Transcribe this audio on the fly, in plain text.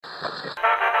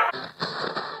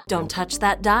Don't touch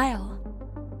that dial.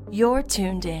 You're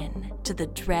tuned in to the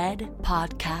Dread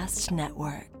Podcast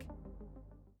Network.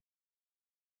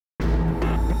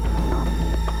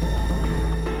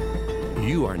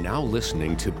 You are now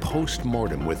listening to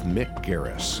Postmortem with Mick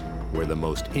Garris, where the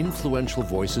most influential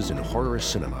voices in horror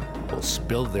cinema will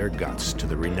spill their guts to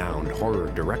the renowned horror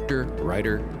director,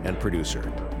 writer, and producer.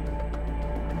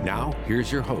 Now,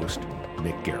 here's your host,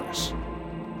 Mick Garris.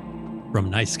 From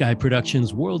Night Sky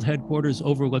Productions world headquarters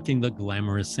overlooking the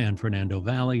glamorous San Fernando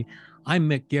Valley, I'm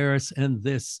Mick Garris, and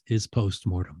this is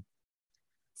Postmortem.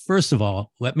 First of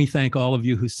all, let me thank all of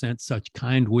you who sent such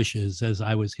kind wishes as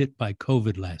I was hit by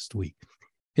COVID last week.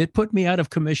 It put me out of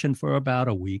commission for about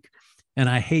a week, and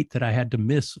I hate that I had to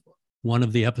miss one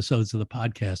of the episodes of the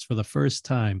podcast for the first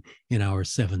time in our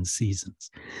 7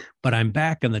 seasons. But I'm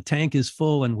back, and the tank is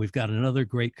full, and we've got another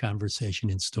great conversation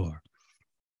in store.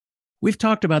 We've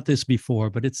talked about this before,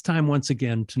 but it's time once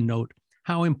again to note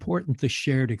how important the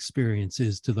shared experience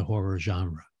is to the horror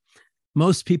genre.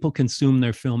 Most people consume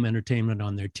their film entertainment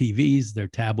on their TVs, their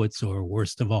tablets, or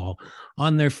worst of all,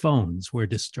 on their phones, where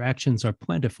distractions are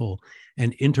plentiful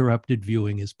and interrupted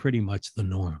viewing is pretty much the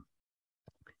norm.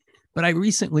 But I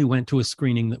recently went to a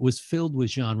screening that was filled with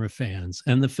genre fans,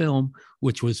 and the film,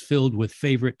 which was filled with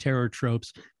favorite terror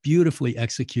tropes, beautifully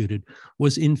executed,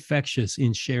 was infectious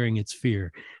in sharing its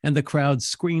fear, and the crowd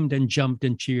screamed and jumped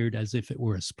and cheered as if it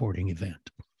were a sporting event.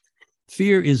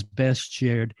 Fear is best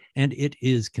shared, and it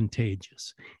is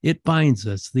contagious. It binds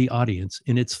us, the audience,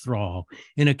 in its thrall,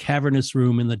 in a cavernous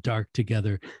room in the dark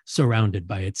together, surrounded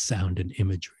by its sound and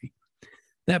imagery.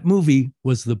 That movie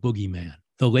was The Boogeyman,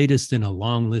 the latest in a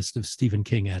long list of Stephen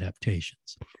King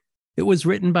adaptations. It was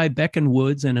written by Becken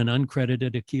Woods and an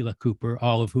uncredited Akilah Cooper,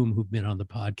 all of whom have been on the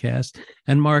podcast,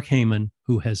 and Mark Heyman,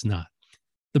 who has not.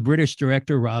 The British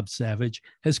director Rob Savage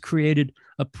has created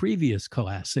a previous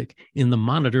classic in the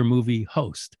Monitor movie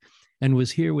Host, and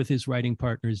was here with his writing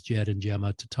partners Jed and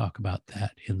Gemma to talk about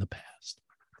that in the past.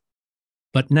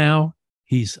 But now,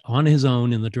 he's on his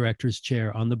own in the director's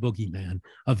chair on The Boogeyman,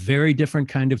 a very different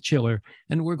kind of chiller,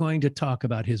 and we're going to talk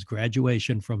about his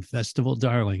graduation from festival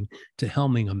darling to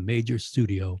helming a major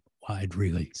studio-wide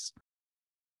release.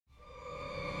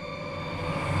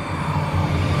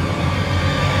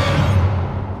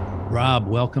 Rob,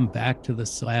 welcome back to the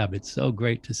slab. It's so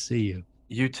great to see you.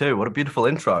 You too. What a beautiful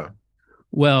intro.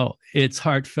 Well, it's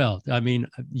heartfelt. I mean,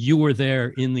 you were there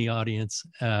in the audience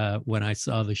when I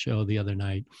saw the show the other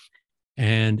night.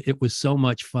 And it was so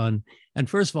much fun. And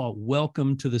first of all,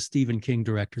 welcome to the Stephen King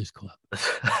Directors Club.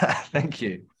 Thank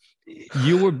you.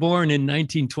 You were born in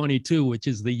 1922, which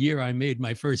is the year I made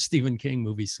my first Stephen King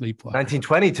movie, Sleepwalker.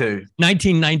 1922?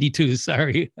 1992,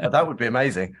 sorry. Oh, that would be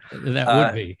amazing. That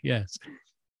would be, yes.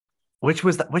 Which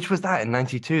was that in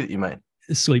 92 that you made?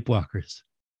 Sleepwalkers.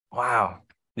 Wow.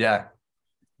 Yeah.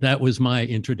 That was my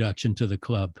introduction to the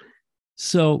club.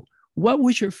 So what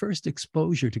was your first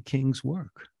exposure to King's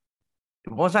work?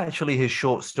 It was actually his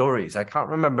short stories. I can't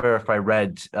remember if I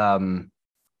read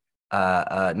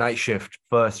Night Shift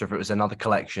first or if it was another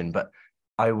collection, but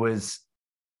I was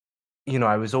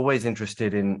always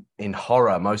interested in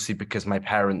horror, mostly because my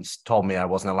parents told me I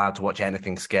wasn't allowed to watch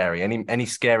anything scary. Any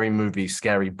scary movies,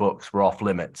 scary books were off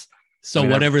limits. So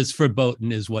whatever's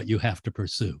verboten is what you have to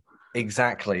pursue.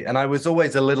 Exactly. And I was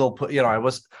always a little, I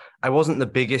wasn't the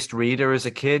biggest reader as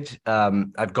a kid.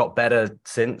 I've got better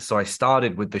since. So I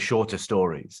started with the shorter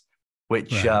stories,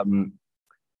 which I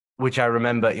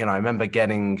remember, I remember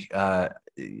getting a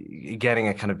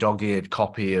kind of dog-eared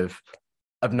copy of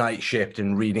Night Shift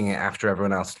and reading it after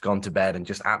everyone else had gone to bed and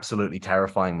just absolutely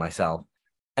terrifying myself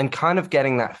and kind of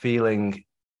getting that feeling.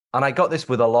 And I got this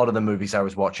with a lot of the movies I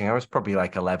was watching. I was probably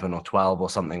like 11 or 12 or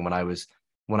something when I was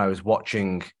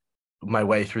watching my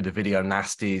way through the video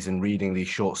nasties and reading these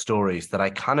short stories, that I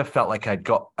kind of felt like I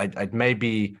was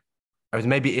maybe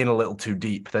in a little too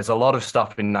deep. There's a lot of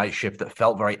stuff in Night Shift that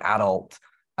felt very adult,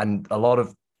 and a lot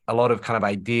of kind of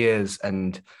ideas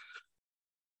and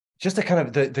just the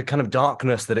kind of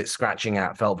darkness that it's scratching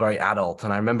at felt very adult.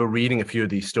 And I remember reading a few of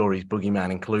these stories,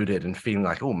 Boogeyman included, and feeling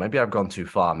like, oh, maybe I've gone too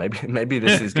far. Maybe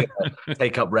this is going to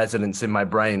take up residence in my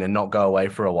brain and not go away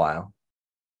for a while.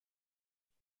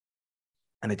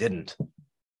 And it didn't.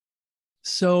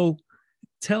 So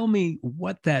tell me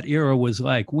what that era was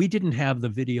like. We didn't have the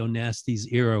video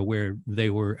nasties era where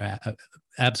they were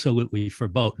absolutely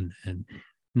verboten and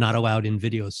not allowed in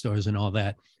video stores and all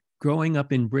that. Growing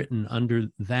up in Britain under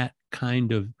that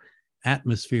kind of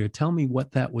atmosphere, tell me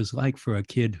what that was like for a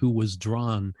kid who was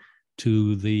drawn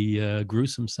to the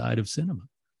gruesome side of cinema.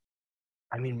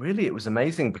 I mean, really, it was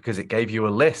amazing because it gave you a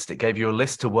list. It gave you a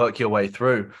list to work your way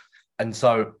through. And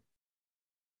so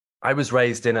I was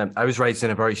raised in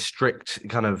a very strict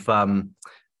kind of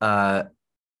uh,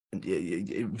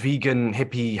 vegan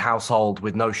hippie household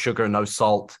with no sugar, no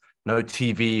salt, no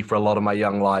TV for a lot of my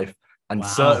young life, and Wow.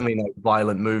 certainly no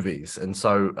violent movies. And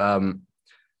so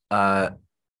I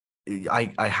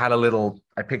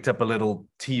picked up a little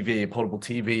TV, a portable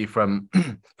TV from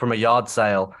from a yard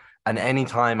sale, and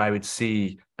anytime I would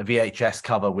see a VHS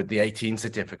cover with the 18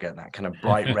 certificate, that kind of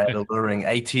bright red alluring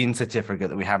 18 certificate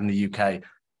that we have in the UK,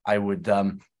 I would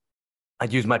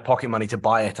I'd use my pocket money to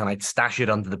buy it, and I'd stash it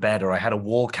under the bed, or I had a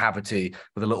wall cavity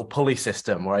with a little pulley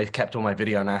system where I kept all my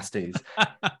video nasties.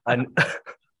 and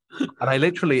I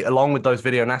literally, along with those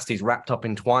video nasties wrapped up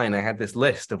in twine, I had this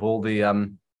list of all the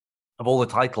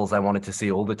titles I wanted to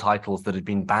see, all the titles that had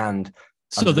been banned.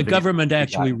 So the government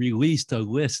actually released a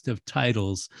list of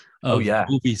titles of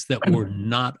movies that were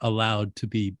not allowed to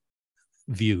be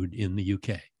viewed in the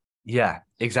UK. Yeah,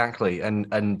 exactly.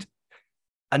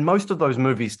 And most of those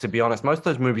movies, to be honest, most of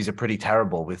those movies are pretty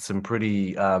terrible, with some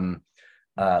pretty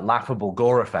laughable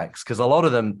gore effects, because a lot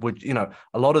of them would, a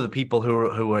lot of the people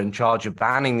who were in charge of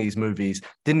banning these movies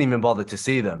didn't even bother to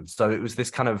see them. So it was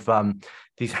this kind of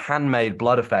these handmade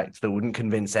blood effects that wouldn't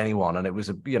convince anyone. And it was,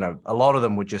 a lot of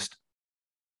them were just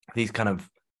these kind of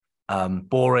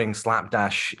boring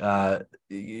slapdash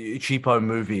cheapo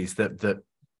movies that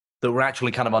were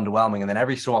actually kind of underwhelming. And then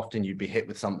every so often you'd be hit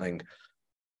with something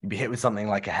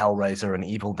like a Hellraiser, an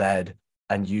Evil Dead,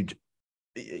 and you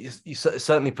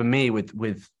certainly, for me,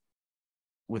 with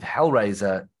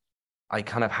Hellraiser, I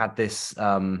kind of had this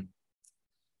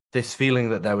this feeling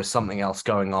that there was something else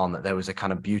going on, that there was a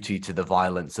kind of beauty to the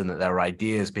violence, and that there were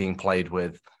ideas being played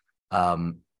with.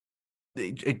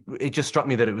 It just struck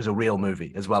me that it was a real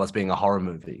movie as well as being a horror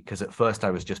movie, because at first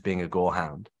I was just being a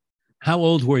gorehound. How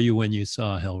old were you when you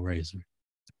saw Hellraiser?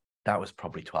 That was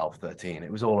probably 12, 13.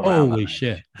 It was all around. Holy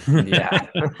shit. Yeah.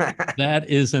 That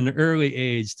is an early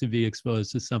age to be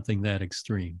exposed to something that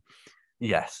extreme.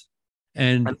 Yes.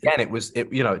 And again,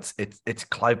 it's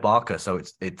Clive Barker, so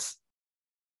it's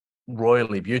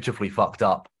royally, beautifully fucked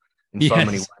up in so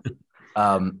many ways.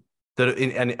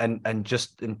 And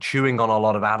just in chewing on a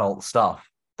lot of adult stuff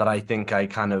that I think I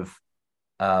kind of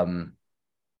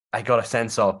I got a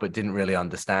sense of but didn't really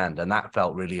understand. And that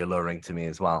felt really alluring to me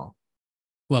as well.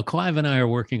 Well, Clive and I are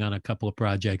working on a couple of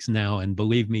projects now, and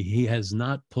believe me, he has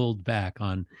not pulled back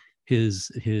on his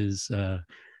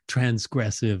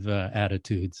transgressive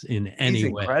attitudes in any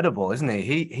way. He's incredible, isn't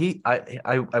he?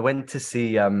 I went to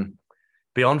see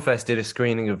Beyond Fest did a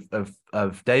screening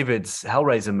of David's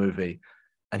Hellraiser movie,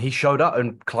 and he showed up,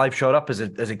 and Clive showed up as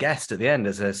a guest at the end,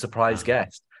 as a surprise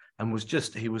guest, and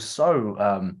he was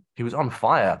on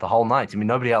fire the whole night. I mean,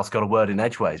 nobody else got a word in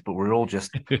edgeways, but we're all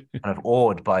just kind of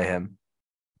awed by him.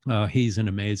 He's an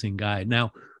amazing guy.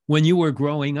 Now, when you were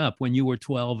growing up, when you were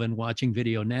 12 and watching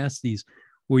Video Nasties,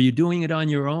 were you doing it on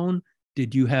your own?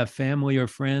 Did you have family or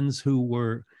friends who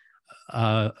were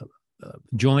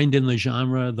joined in the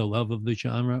genre, the love of the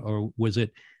genre? Or was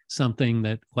it something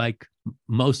that, like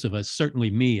most of us, certainly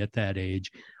me at that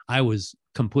age, I was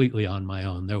completely on my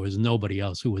own? There was nobody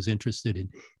else who was interested in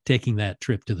taking that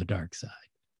trip to the dark side.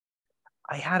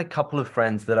 I had a couple of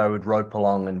friends that I would rope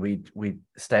along, and we'd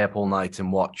stay up all night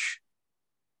and watch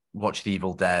The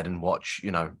Evil Dead and watch,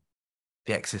 The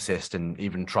Exorcist, and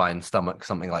even try and stomach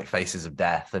something like Faces of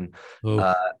Death. And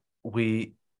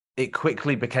it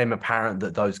quickly became apparent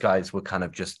that those guys were kind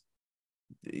of just,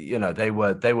 they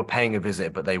were paying a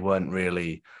visit, but they weren't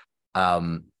really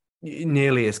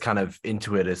nearly as kind of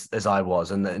into it as I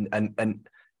was. And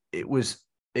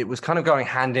it was kind of going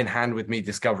hand in hand with me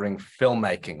discovering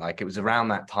filmmaking. Like, it was around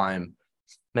that time,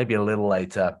 maybe a little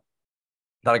later,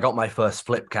 that I got my first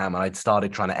flip cam, and I'd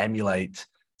started trying to emulate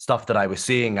stuff that I was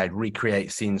seeing. I'd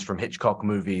recreate scenes from Hitchcock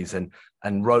movies and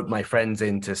rope my friends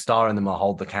in to star in them or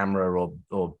hold the camera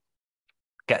or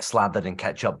get slathered in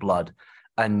ketchup blood.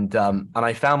 And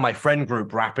I found my friend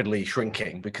group rapidly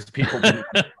shrinking because people didn't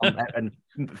and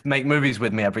make movies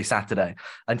with me every Saturday,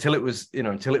 until it was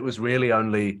really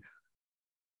only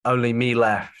me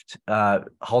left,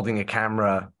 holding a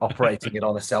camera, operating it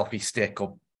on a selfie stick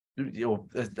or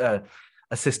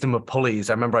a system of pulleys.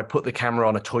 I remember I put the camera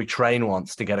on a toy train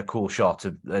once to get a cool shot,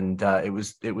 and it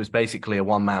was basically a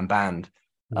one-man band.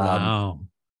 Wow.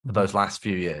 For those last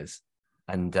few years.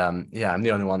 And I'm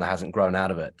the only one that hasn't grown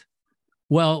out of it.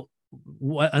 Well,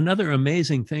 another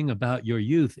amazing thing about your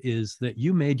youth is that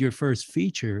you made your first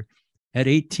feature at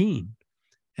 18.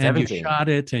 And 17. You shot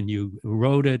it, and you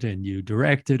wrote it, and you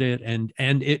directed it, and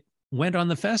it went on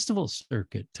the festival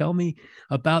circuit. Tell me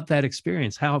about that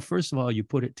experience. How, first of all, you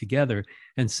put it together,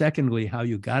 and secondly, how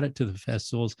you got it to the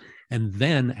festivals, and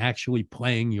then actually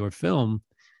playing your film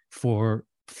for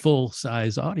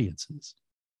full-size audiences?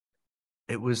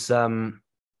 It was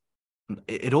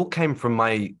it all came from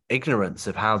my ignorance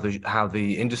of how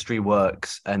the industry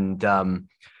works, and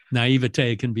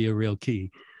naivete can be a real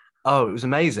key. Oh, it was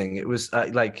amazing. It was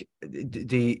like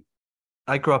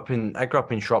I grew up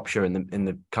in Shropshire in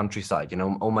the countryside. You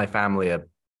know, all my family are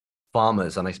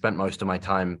farmers, and I spent most of my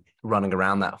time running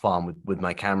around that farm with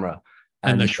my camera.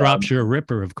 And the Shropshire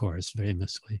Ripper, of course,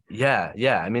 famously.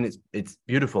 Yeah. I mean, it's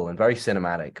beautiful and very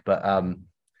cinematic, but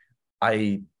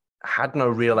I had no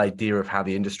real idea of how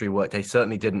the industry worked. I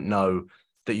certainly didn't know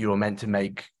that you were meant to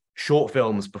make short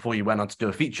films before you went on to do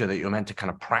a feature, that you were meant to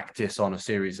kind of practice on a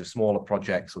series of smaller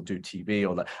projects or do TV,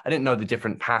 or that I didn't know the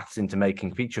different paths into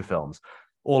making feature films.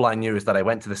 All I knew is that I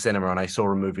went to the cinema and I saw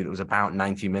a movie that was about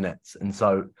 90 minutes. And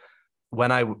so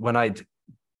when I'd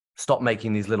stopped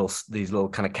making these little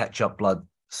kind of ketchup blood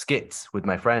skits with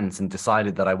my friends and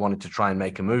decided that I wanted to try and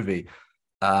make a movie,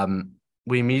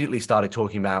 we immediately started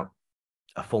talking about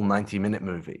a full 90-minute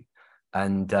movie.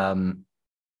 And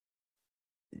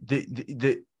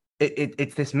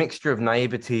it's this mixture of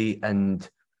naivety and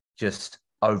just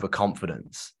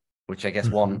overconfidence, which I guess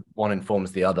one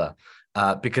informs the other.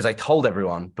 Because I told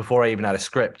everyone before I even had a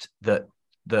script that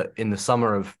in the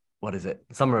summer of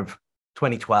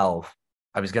 2012,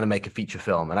 I was going to make a feature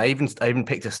film, and I even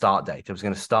picked a start date. I was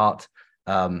going to start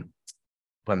when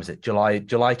was it? July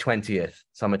 20th,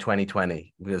 summer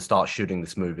 2020. We're going to start shooting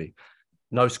this movie.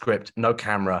 No script, no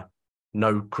camera,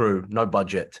 no crew, no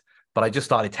budget. But I just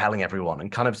started telling everyone and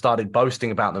kind of started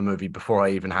boasting about the movie before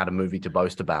I even had a movie to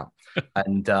boast about.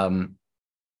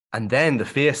 And then the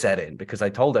fear set in because I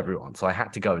told everyone, so I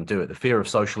had to go and do it. The fear of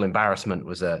social embarrassment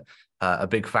was a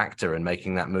big factor in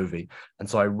making that movie. And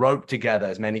so I roped together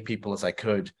as many people as I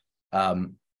could. I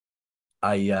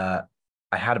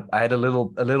had a little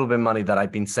bit of money that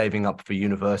I'd been saving up for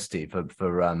university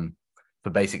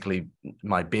for basically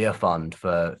my beer fund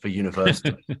for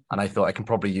university. And I thought I can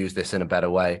probably use this in a better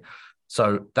way.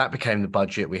 So that became the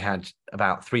budget. We had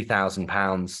about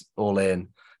 £3,000 all in.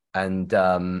 And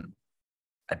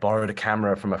I borrowed a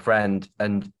camera from a friend.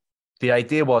 And the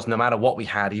idea was no matter what we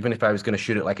had, even if I was going to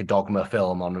shoot it like a Dogma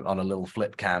film on a little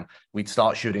flip cam, we'd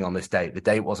start shooting on this date. The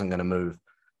date wasn't going to move.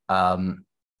 And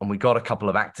we got a couple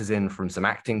of actors in from some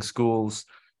acting schools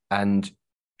and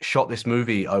shot this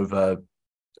movie over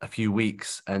a few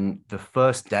weeks. And the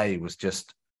first day was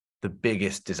just the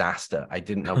biggest disaster. I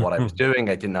didn't know what I was doing.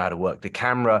 I didn't know how to work the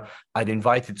camera. I'd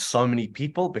invited so many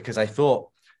people because I thought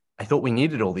we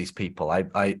needed all these people.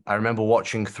 I remember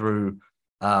watching through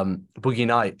Boogie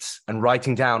Nights and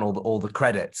writing down all the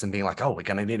credits and being like, oh, we're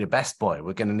going to need a best boy.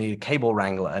 We're going to need a cable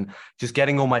wrangler, and just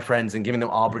getting all my friends and giving them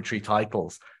arbitrary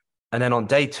titles. And then on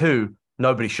day 2,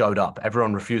 nobody showed up.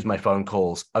 Everyone refused my phone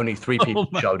calls. Only 3 people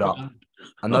showed up.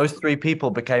 And those 3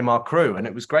 people became our crew. And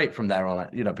it was great from there on,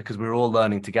 because we were all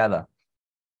learning together.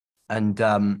 And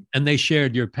they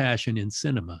shared your passion in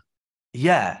cinema.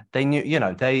 Yeah, they knew,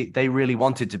 they really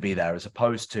wanted to be there, as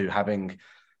opposed to having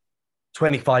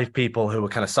 25 people who were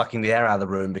kind of sucking the air out of the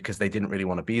room because they didn't really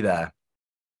want to be there.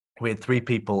 We had 3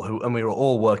 people and we were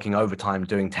all working overtime,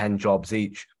 doing 10 jobs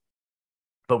each,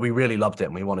 but we really loved it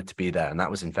and we wanted to be there, and that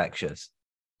was infectious.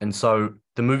 And so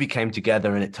the movie came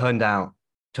together, and it turned out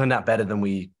better than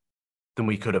we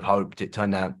could have hoped. It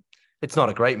turned out it's not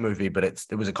a great movie, but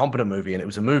it was a competent movie, and it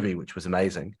was a movie, which was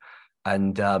amazing.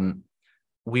 And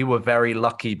we were very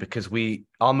lucky because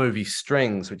our movie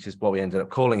Strings, which is what we ended up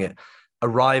calling it,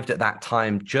 arrived at that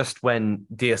time just when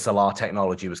DSLR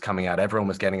technology was coming out. Everyone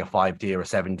was getting a 5D or a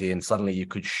 7D, and suddenly you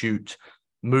could shoot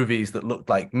movies that looked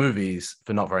like movies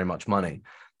for not very much money.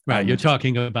 Right. You're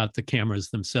talking about the cameras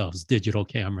themselves, digital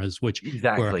cameras, which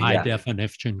were high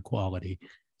definition quality.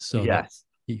 So that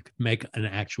you could make an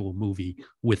actual movie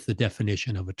with the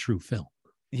definition of a true film.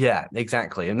 Yeah,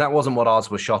 exactly. And that wasn't what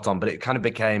ours was shot on, but we kind of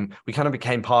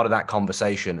became part of that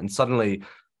conversation. And suddenly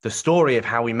the story of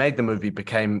how we made the movie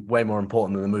became way more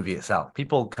important than the movie itself.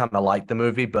 People kind of liked the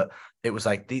movie, but it was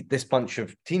like this bunch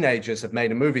of teenagers have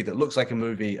made a movie that looks like a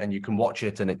movie, and you can watch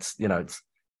it, and it's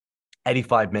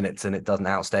 85 minutes and it doesn't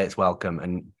outstay its welcome.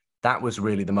 And that was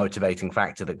really the motivating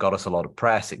factor that got us a lot of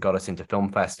press. It got us into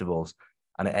film festivals,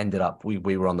 and it ended up, we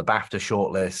were on the BAFTA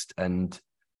shortlist. And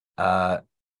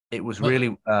it was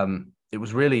really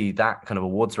that kind of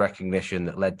awards recognition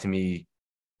that led to me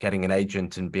getting an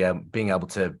agent and being able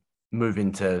to move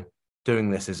into doing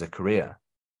this as a career.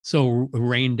 So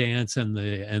Rain Dance and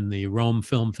the Rome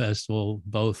Film Festival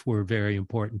both were very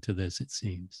important to this, it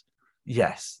seems.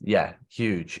 Yes, yeah,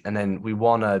 huge. And then we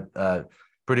won a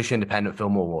British Independent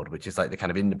Film Award, which is like the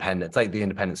kind of independent, it's like the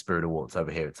Independent Spirit Awards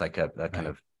over here. It's like a kind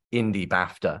of indie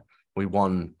BAFTA. we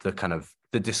won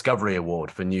the Discovery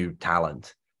Award for new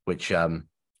talent, which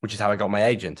is how I got my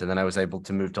agent, and then I was able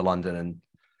to move to London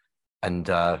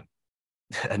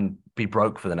and be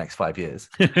broke for the next 5 years.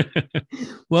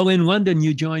 Well, in London,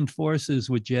 you joined forces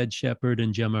with Jed Shepard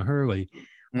and Gemma Hurley,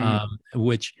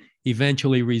 which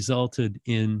eventually resulted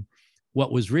in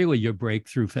what was really your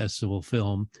breakthrough festival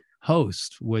film,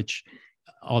 Host, which,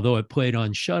 although it played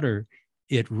on Shudder,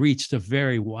 it reached a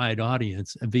very wide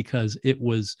audience because it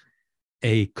was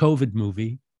a COVID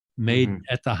movie made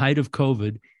at the height of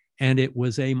COVID. And it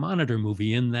was a monitor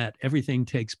movie in that everything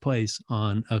takes place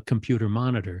on a computer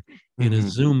monitor in a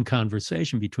Zoom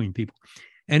conversation between people.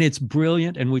 And it's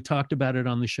brilliant. And we talked about it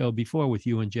on the show before with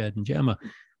you and Jed and Gemma.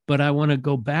 But I want to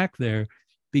go back there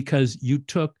because you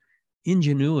took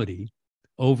ingenuity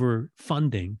over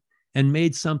funding and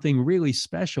made something really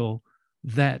special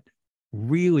that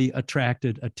really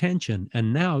attracted attention.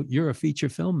 And now you're a feature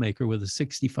filmmaker with a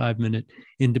 65-minute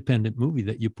independent movie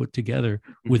that you put together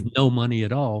with no money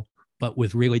at all, but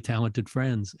with really talented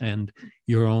friends and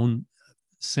your own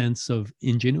sense of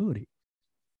ingenuity.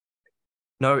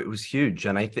 No, it was huge.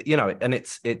 And and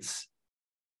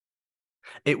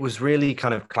it was really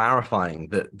kind of clarifying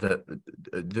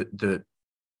the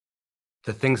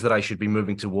things that I should be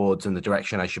moving towards and the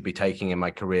direction I should be taking in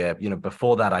my career.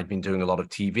 Before that, I'd been doing a lot of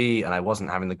TV and I wasn't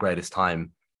having the greatest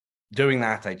time doing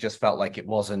that. I just felt like it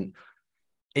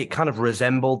kind of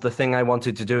resembled the thing I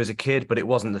wanted to do as a kid, but it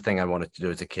wasn't the thing I wanted to do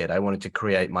as a kid. I wanted to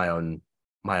create my own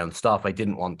stuff. I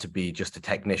didn't want to be just a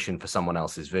technician for someone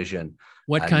else's vision.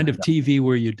 What kind of TV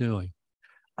were you doing?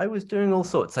 I was doing all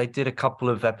sorts. I did a couple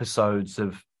of episodes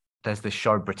of, there's this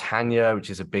show Britannia,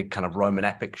 which is a big kind of Roman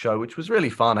epic show, which was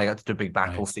really fun. I got to do a big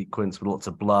battle sequence with lots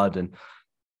of blood. And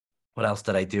what else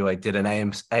did I do? I did an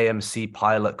AMC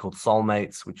pilot called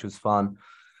Soulmates, which was fun.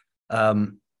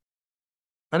 And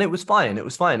it was fine. It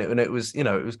was fine. And it was, it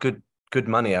was good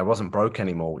money. I wasn't broke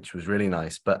anymore, which was really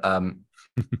nice. But,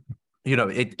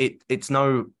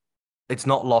 it's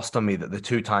not lost on me that the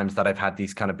two times that I've had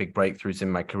these kind of big breakthroughs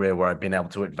in my career where I've been able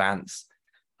to advance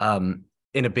in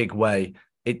a big way,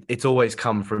 it's always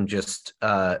come from just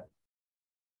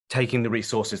taking the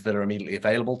resources that are immediately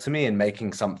available to me and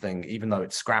making something, even though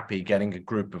it's scrappy, getting a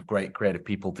group of great creative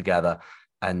people together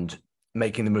and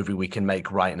making the movie we can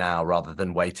make right now rather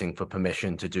than waiting for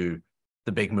permission to do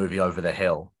the big movie over the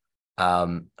hill.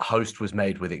 Host was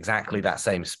made with exactly that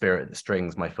same spirit that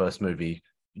Strings, my first movie,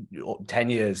 10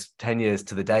 years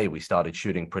to the day we started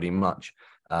shooting pretty much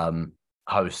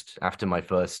Host after my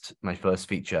first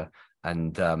feature.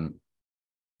 And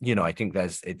I think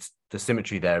the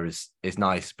symmetry there is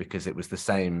nice because it was the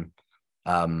same.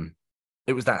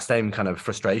 It was that same kind of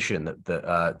frustration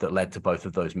that led to both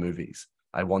of those movies.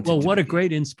 I wanted. Well, what a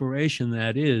great inspiration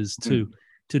that is to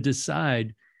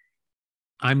decide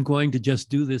I'm going to just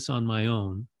do this on my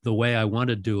own, the way I want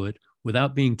to do it,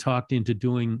 without being talked into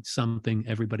doing something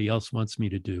everybody else wants me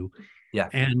to do. Yeah.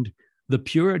 And the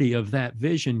purity of that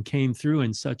vision came through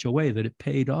in such a way that it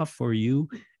paid off for you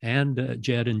and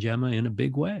Jed and Gemma in a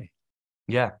big way.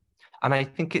 Yeah. And I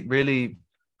think it really,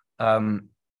 when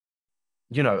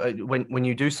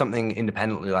you do something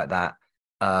independently like that,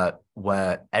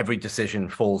 where every decision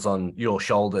falls on your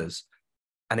shoulders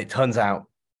and it turns out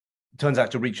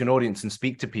to reach an audience and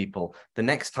speak to people, the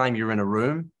next time you're in a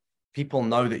room, people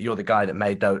know that you're the guy that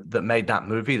made that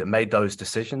movie, that made those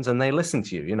decisions, and they listen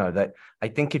to you. That I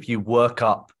think if you work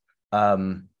up,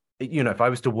 if I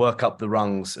was to work up the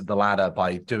rungs of the ladder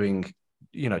by doing,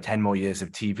 10 more years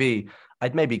of TV,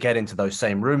 I'd maybe get into those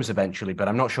same rooms eventually, but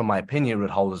I'm not sure my opinion would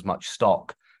hold as much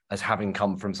stock as having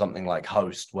come from something like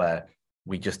Host, where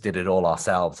we just did it all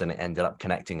ourselves and it ended up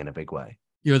connecting in a big way.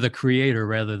 You're the creator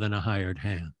rather than a hired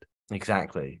hand.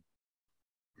 Exactly.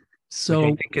 So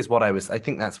I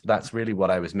think that's really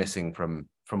what I was missing from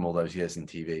all those years in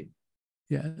TV.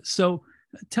 Yeah. So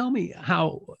tell me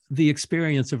how the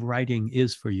experience of writing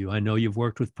is for you. I know you've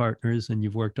worked with partners and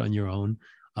you've worked on your own.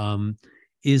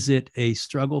 Is it a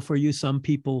struggle for you? Some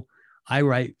people, I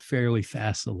write fairly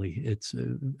fastly.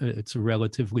 It's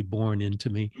relatively born into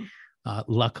me,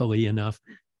 luckily enough.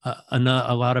 A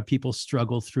lot of people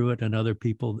struggle through it, and other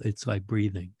people, it's like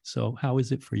breathing. So how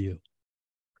is it for you?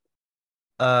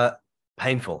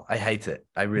 Painful. I hate it.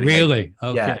 I really hate it.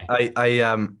 Okay.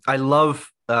 Yeah. I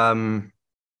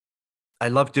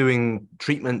love doing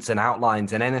treatments and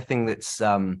outlines and anything that's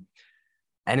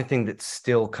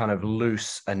still kind of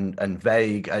loose and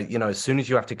vague. As soon as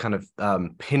you have to kind of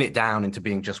pin it down into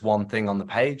being just one thing on the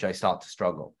page, I start to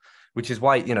struggle. Which is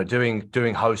why,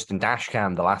 doing Host and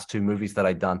Dashcam, the last two movies that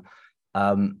I'd done,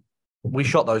 we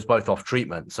shot those both off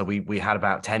treatment. So we had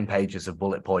about 10 pages of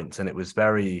bullet points, and it was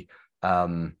very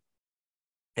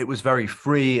it was very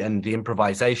free, and the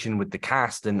improvisation with the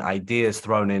cast and ideas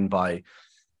thrown in by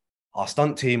our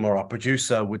stunt team or our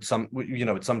producer would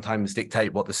sometimes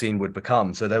dictate what the scene would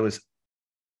become. So there was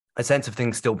a sense of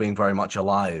things still being very much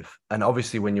alive. And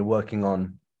obviously when you're working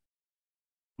on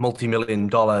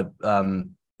multi-million-dollar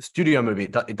studio movie,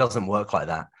 it doesn't work like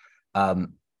that.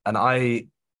 And I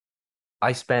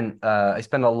spent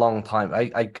a long time.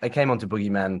 I came onto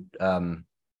Boogeyman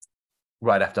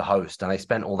right after Host, and I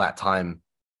spent all that time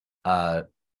throughout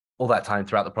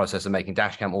the process of making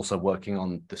Dashcam, also working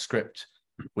on the script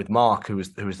with Mark, who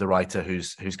was the writer,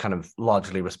 who's kind of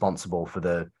largely responsible for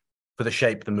the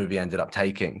shape the movie ended up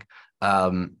taking.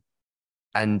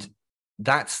 And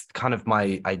that's kind of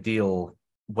my ideal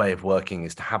way of working,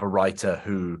 is to have a writer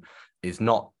who is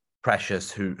not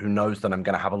precious, who knows that I'm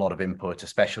going to have a lot of input,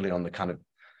 especially on the kind of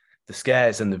the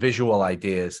scares and the visual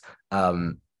ideas,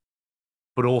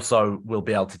 but also will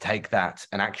be able to take that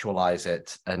and actualize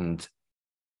it, and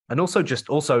also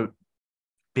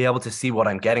be able to see what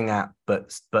I'm getting at,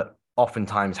 but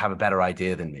oftentimes have a better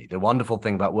idea than me. The wonderful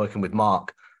thing about working with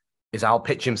Mark is I'll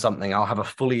pitch him something. I'll have a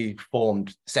fully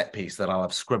formed set piece that I'll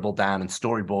have scribbled down and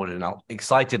storyboarded, and I'll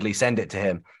excitedly send it to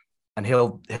him, and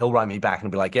he'll write me back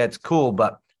and be like, yeah, it's cool,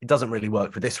 but it doesn't really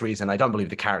work for this reason. I don't believe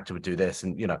the character would do this.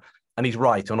 And, and he's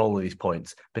right on all of these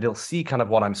points, but he'll see kind of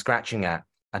what I'm scratching at,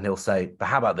 and he'll say, but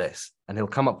how about this? And he'll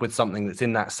come up with something that's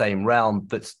in that same realm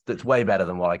that's way better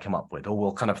than what I come up with, or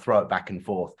we'll kind of throw it back and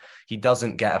forth. He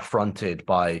doesn't get affronted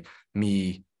by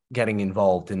me getting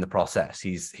involved in the process.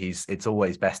 It's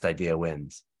always best idea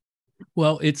wins.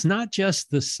 Well, it's not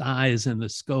just the size and the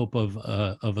scope of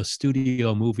a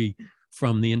studio movie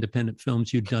from the independent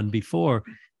films you'd done before,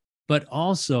 but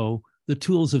also the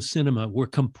tools of cinema were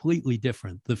completely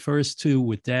different. The first two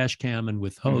with Dashcam and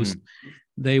with Host,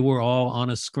 they were all on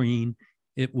a screen.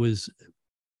 It was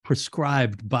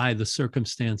prescribed by the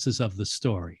circumstances of the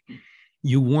story.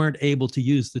 You weren't able to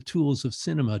use the tools of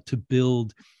cinema to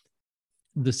build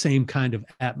the same kind of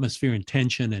atmosphere and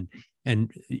tension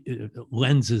and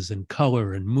lenses and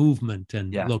color and movement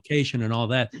and location and all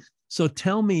that. So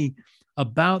tell me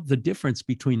about the difference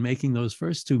between making those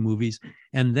first two movies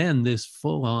and then this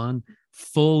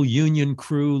full union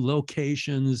crew,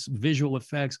 locations, visual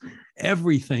effects,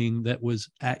 everything that was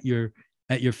at your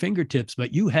fingertips,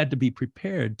 but you had to be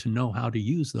prepared to know how to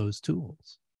use those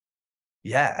tools.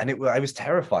 Yeah, and I was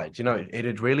terrified.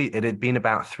 It had been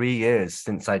about 3 years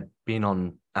since I'd been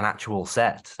on an actual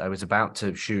set. I was about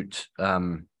to shoot a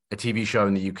TV show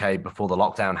in the UK before the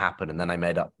lockdown happened, and then I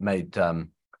made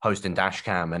Host and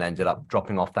Dashcam and ended up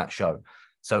dropping off that show.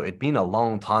 So it'd been a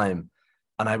long time,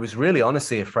 and I was really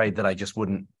honestly afraid that I just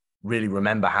wouldn't really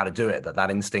remember how to do it,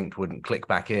 that instinct wouldn't click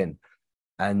back in.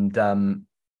 And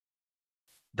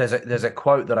there's a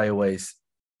quote that I always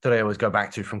go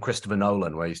back to from Christopher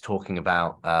Nolan, where he's talking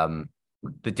about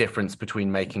the difference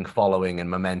between making Following and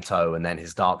Memento and then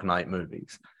his Dark Knight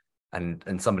movies.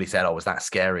 And somebody said, oh, was that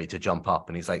scary to jump up?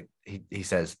 And he's like, he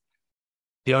says,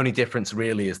 the only difference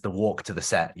really is the walk to the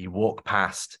set. You walk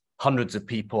past hundreds of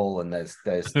people, and there's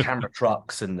camera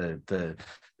trucks and the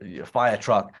fire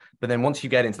truck. But then once you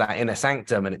get into that inner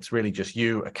sanctum, and it's really just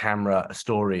you, a camera, a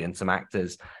story, and some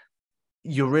actors,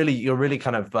 you're really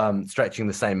kind of stretching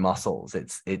the same muscles.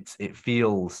 It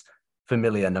feels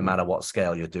familiar no matter what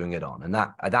scale you're doing it on, and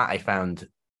that I found,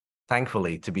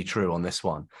 thankfully, to be true on this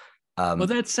one. Well,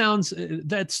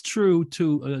 that's true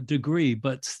to a degree,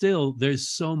 but still, there's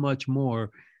so much more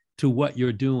to what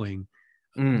you're doing.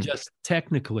 Just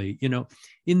technically,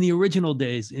 in the original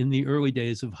days, in the early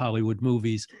days of Hollywood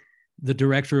movies, the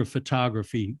director of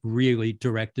photography really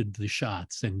directed the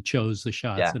shots and chose the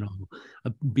shots and all.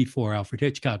 Before Alfred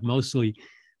Hitchcock, mostly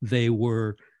they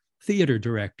were theater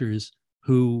directors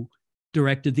who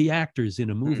directed the actors in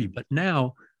a movie. But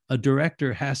now a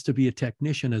director has to be a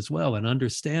technician as well and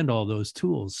understand all those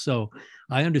tools. So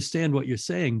I understand what you're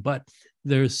saying, but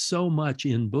there's so much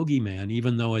in Boogeyman,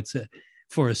 even though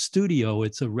for a studio,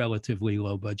 it's a relatively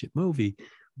low budget movie,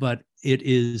 but it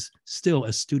is still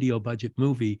a studio budget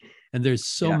movie. And there's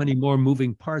so many more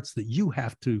moving parts that you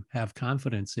have to have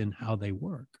confidence in how they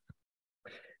work.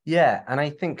 Yeah. And I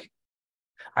think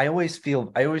I always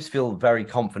feel very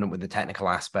confident with the technical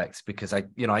aspects, because I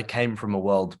came from a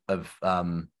world of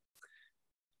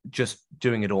just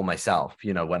doing it all myself.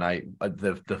 When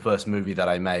the first movie that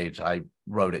I made, I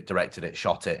wrote it, directed it,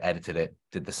 shot it, edited it,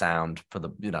 did the sound for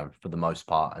the most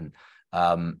part.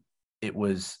 And it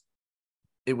was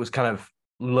kind of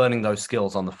learning those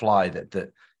skills on the fly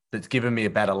that's given me a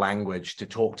better language to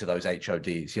talk to those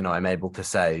HODs. I'm able to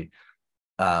say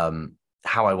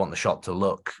how I want the shot to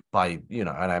look and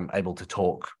I'm able to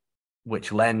talk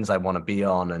which lens I want to be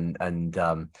on, and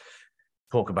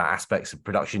talk about aspects of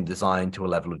production design to a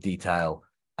level of detail.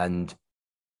 And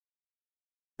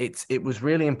it was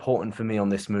really important for me on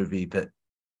this movie that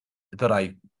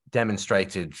I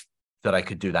demonstrated that I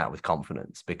could do that with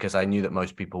confidence, because I knew that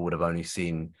most people would have only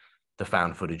seen the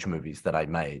found footage movies that I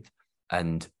made.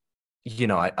 And, you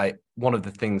know, I one of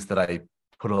the things that I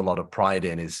put a lot of pride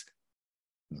in is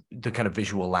the kind of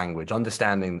visual language,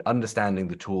 understanding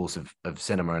the tools of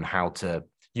cinema and how to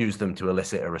use them to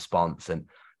elicit a response, and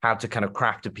how to kind of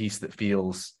craft a piece that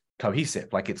feels cohesive,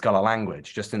 like it's got a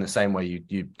language, just in the same way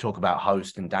you talk about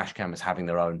Host and Dashcam as having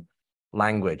their own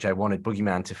language. I wanted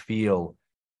Boogeyman to feel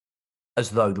as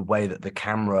though the way that the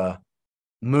camera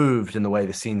moved and the way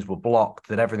the scenes were blocked,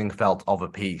 that everything felt of a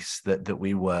piece, that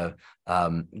we were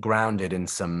grounded in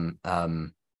some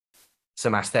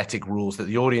aesthetic rules that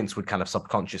the audience would kind of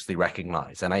subconsciously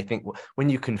recognize. And I think when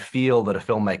you can feel that a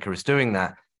filmmaker is doing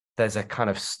that, there's a kind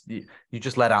of, you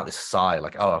just let out this sigh,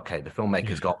 like, oh, okay, the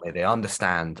filmmakers got me. They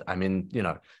understand. I'm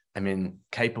in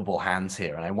capable hands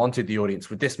here. And I wanted the audience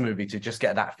with this movie to just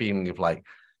get that feeling of like,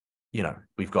 you know,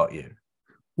 we've got you.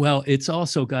 Well, it's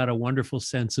also got a wonderful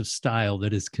sense of style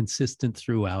that is consistent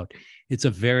throughout. It's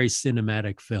a very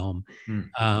cinematic film,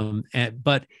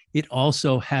 but it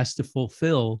also has to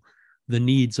fulfill the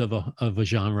needs of a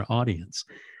genre audience.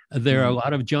 There are a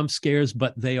lot of jump scares,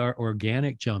 but they are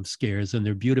organic jump scares, and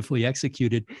they're beautifully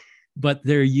executed, but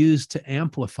they're used to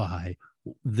amplify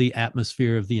the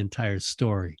atmosphere of the entire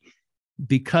story.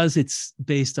 Because it's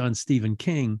based on Stephen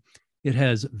King, it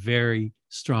has very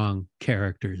strong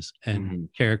characters and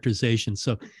characterization.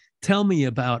 So tell me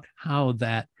about how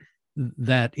that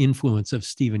influence of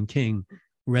Stephen King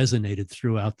resonated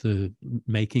throughout the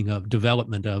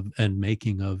development of and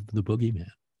making of The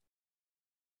Boogeyman.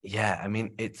 Yeah, I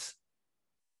mean, it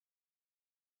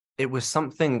was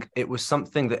something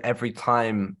that every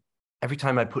time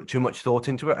I put too much thought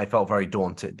into it, I felt very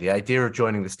daunted. The idea of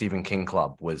joining the Stephen King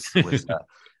Club was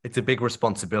it's a big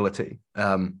responsibility.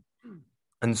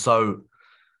 And so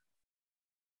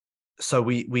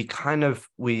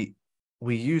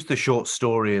we used the short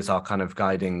story as our kind of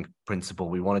guiding principle.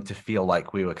 We wanted to feel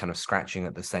like we were kind of scratching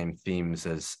at the same themes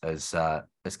as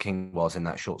King was in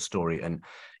that short story. And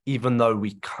even though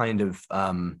we kind of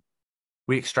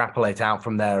we extrapolate out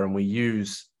from there, and we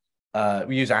use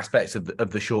aspects of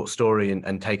the short story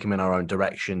and take them in our own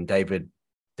direction. David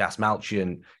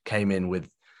Dastmalchian came in with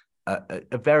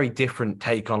a very different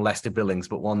take on Lester Billings,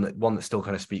 but one that still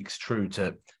kind of speaks true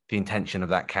to the intention of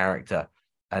that character.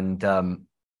 And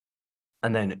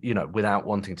then, you know, without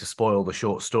wanting to spoil the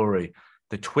short story,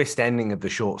 the twist ending of the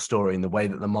short story and the way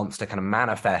that the monster kind of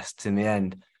manifests in the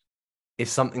end is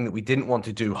something that we didn't want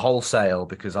to do wholesale,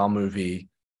 because our movie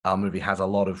has a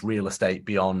lot of real estate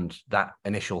beyond that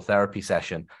initial therapy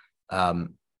session.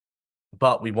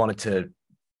 But we wanted to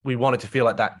feel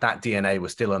like that DNA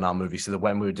was still in our movie, so that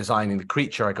when we were designing the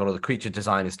creature, I got all the creature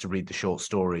designers to read the short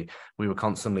story. We were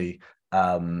constantly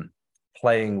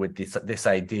playing with this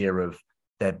idea of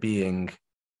there being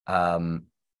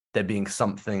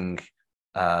something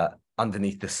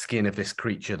underneath the skin of this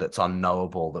creature that's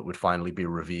unknowable, that would finally be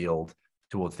revealed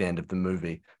towards the end of the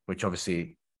movie, which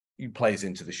obviously plays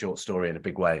into the short story in a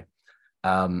big way.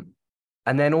 And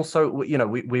then also, you know,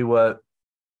 we were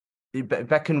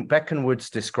Beck & Woods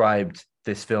described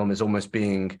this film as almost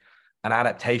being an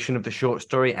adaptation of the short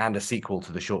story and a sequel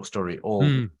to the short story, all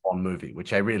one movie,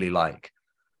 which I really like.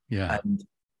 Yeah. And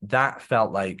that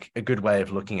felt like a good way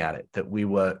of looking at it, that we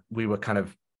were kind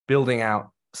of building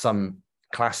out some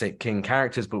classic King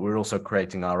characters, but we were also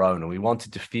creating our own. And we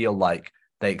wanted to feel like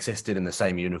they existed in the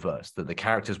same universe, that the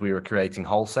characters we were creating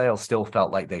wholesale still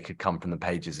felt like they could come from the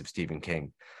pages of Stephen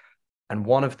King. And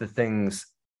one of the things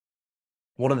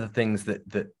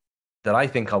that I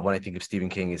think of when I think of Stephen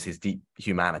King is his deep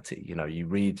humanity. You know, you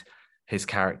read his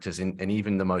characters and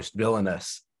even the most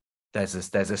villainous, there's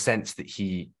a sense that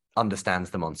he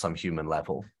understands them on some human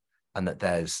level, and that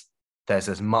there's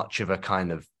as much of a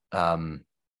kind of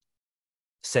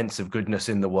sense of goodness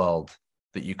in the world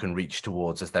that you can reach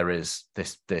towards as there is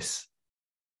this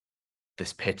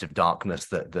pit of darkness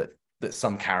that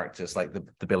some characters, like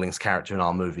the Billings character in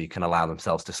our movie, can allow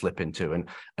themselves to slip into.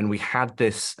 And we had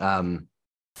this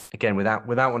again, without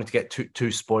wanting to get too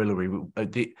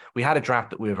spoilery, we had a draft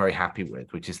that we were very happy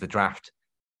with, which is the draft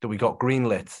that we got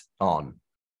greenlit on,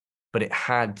 but it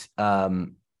had a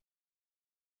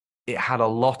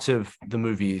lot of the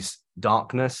movie's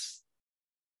darkness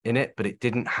in it, but it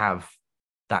didn't have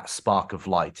that spark of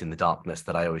light in the darkness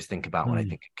that I always think about when I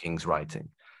think of King's writing.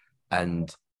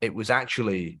 And it was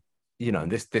actually, you know,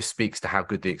 this speaks to how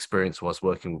good the experience was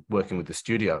working with the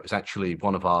studio. It was actually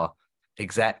one of our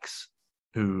execs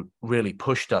who really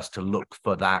pushed us to look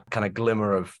for that kind of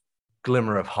glimmer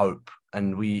of hope.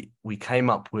 And we came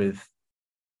up with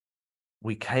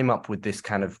this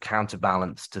kind of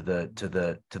counterbalance to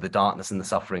the darkness and the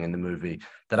suffering in the movie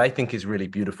that I think is really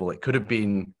beautiful. It could have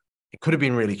been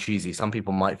really cheesy. Some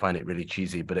people might find it really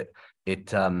cheesy, but it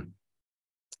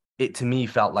to me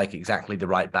felt like exactly the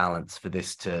right balance for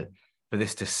this to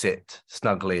sit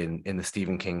snugly in the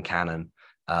Stephen King canon.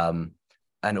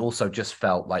 And also just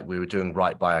felt like we were doing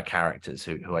right by our characters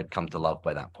who I'd come to love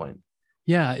by that point.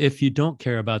 Yeah, if you don't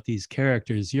care about these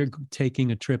characters, you're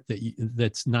taking a trip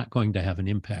that's not going to have an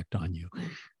impact on you.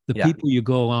 The people you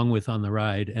go along with on the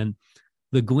ride and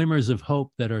the glimmers of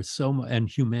hope that are and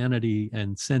humanity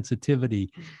and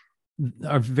sensitivity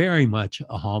are very much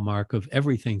a hallmark of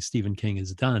everything Stephen King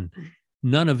has done.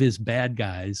 None of his bad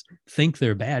guys think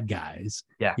they're bad guys.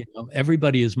 Yeah.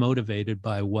 Everybody is motivated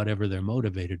by whatever they're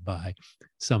motivated by,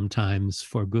 sometimes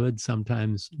for good,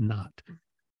 sometimes not.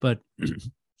 But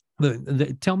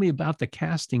tell me about the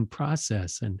casting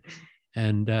process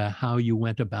and how you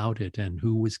went about it and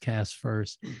who was cast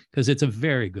first, because it's a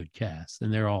very good cast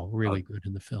and they're all really good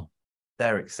in the film.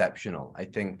 They're exceptional. I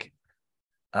think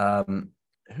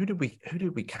who did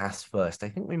we cast first? I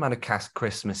think we might have cast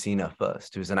Chris Messina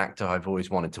first, who's an actor I've always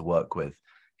wanted to work with.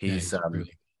 He's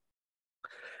really...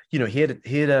 he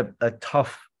had a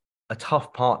tough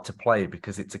part to play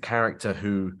because it's a character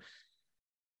who's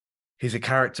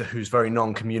very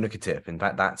non-communicative. In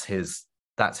fact, that's his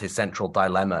central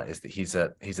dilemma, is that he's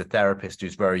a therapist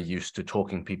who's very used to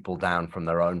talking people down from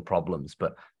their own problems,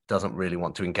 but doesn't really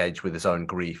want to engage with his own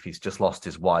grief. He's just lost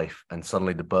his wife, and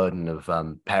suddenly the burden of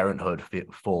parenthood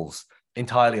falls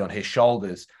entirely on his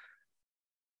shoulders.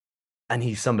 And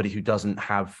he's somebody who doesn't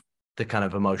have the kind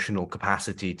of emotional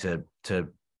capacity to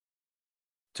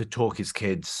talk his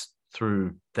kids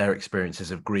through their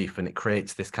experiences of grief, and it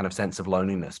creates this kind of sense of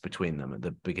loneliness between them at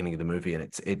the beginning of the movie. And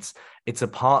it's a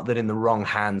part that in the wrong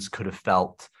hands could have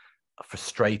felt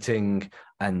frustrating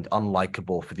and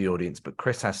unlikable for the audience, but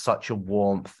Chris has such a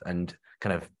warmth and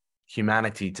kind of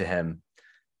humanity to him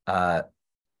that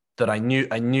I knew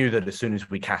that as soon as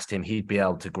we cast him, he'd be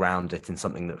able to ground it in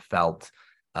something that felt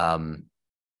I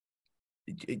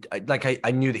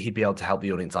knew that he'd be able to help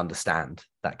the audience understand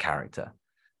that character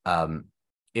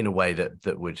in a way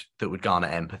that would garner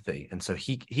empathy. And so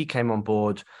he came on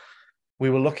board. We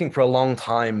were looking for a long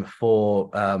time for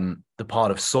the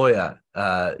part of Sawyer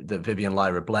that Vivian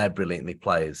Lyra Blair brilliantly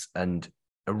plays. And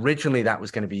originally that was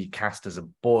going to be cast as a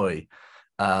boy.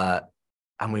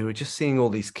 And we were just seeing all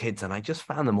these kids, and I just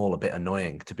found them all a bit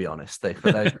annoying, to be honest.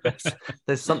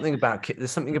 There's something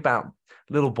about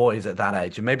little boys at that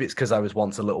age, and maybe it's because I was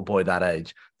once a little boy that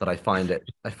age that I find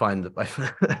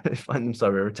them so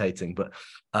irritating. But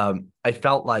I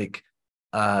felt like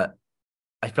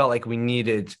we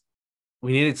needed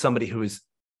somebody who was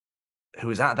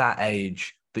at that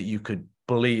age that you could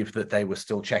believe that they were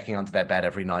still checking under their bed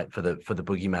every night for the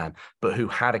boogeyman, but who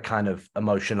had a kind of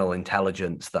emotional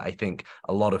intelligence that I think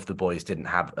a lot of the boys didn't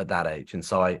have at that age. And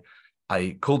so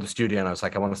I called the studio and I was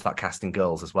like, I want to start casting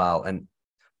girls as well. And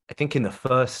I think in the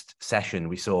first session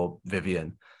we saw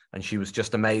Vivian, and she was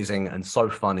just amazing and so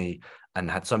funny and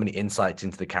had so many insights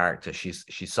into the character. She's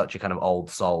such a kind of old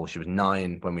soul. She was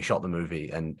 9 when we shot the movie,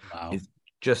 and is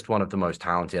just one of the most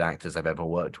talented actors I've ever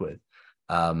worked with.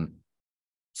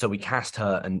 So we cast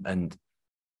her, and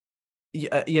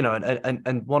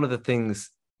one of the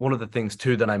things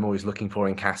too that I'm always looking for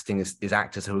in casting is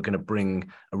actors who are going to bring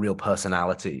a real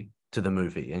personality to the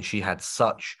movie. And she had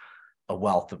such a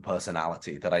wealth of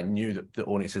personality that I knew that the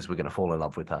audiences were going to fall in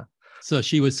love with her. So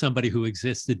she was somebody who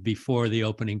existed before the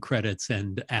opening credits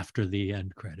and after the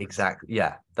end credits. Exactly.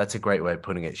 Yeah, that's a great way of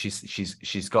putting it.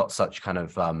 She's got such kind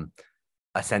of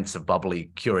a sense of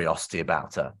bubbly curiosity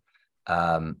about her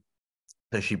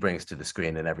that she brings to the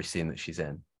screen in every scene that she's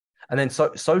in. And then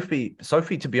Sophie,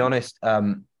 to be honest,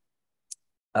 my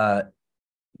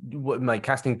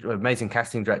amazing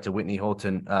casting director Whitney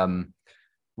Horton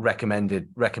recommended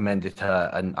her,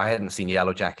 and I hadn't seen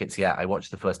Yellow Jackets yet. I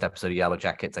watched the first episode of Yellow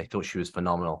Jackets. I thought she was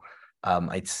phenomenal.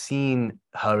 I'd seen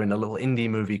her in a little indie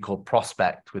movie called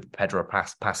Prospect with Pedro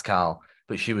Pascal,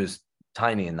 but she was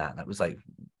tiny in that. That was like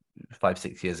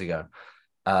 5-6 years ago.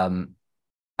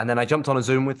 And then I jumped on a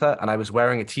Zoom with her, and I was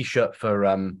wearing a T-shirt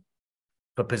for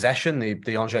Possession, the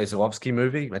Andrzej Zawadzki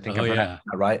movie. I think I'm that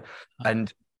right.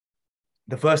 And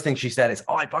the first thing she said is,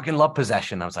 "Oh, I fucking love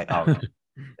Possession." I was like, "Oh."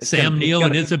 Sam Neill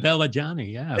and Isabella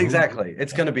Gianni, yeah, exactly.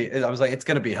 It's going to be. I was like, it's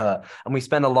going to be her. And we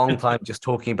spent a long time just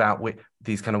talking about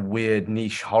these kind of weird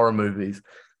niche horror movies.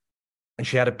 And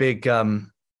she had a big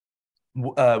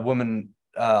woman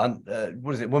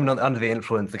what is it? Woman Under the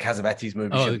Influence, the Cassavetes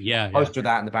movie. Oh, yeah. Poster of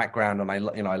that in the background, and I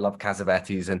love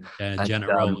Cassavetes and Gena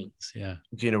Rowlands,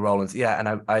 Gena Rowlands,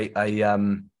 and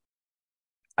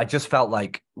I just felt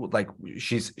like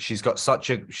she's got such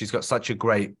a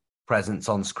great presence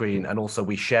on screen, and also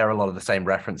we share a lot of the same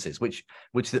references, which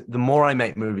the more I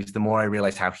make movies, the more I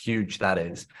realize how huge that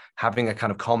is, having a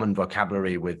kind of common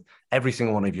vocabulary with every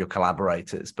single one of your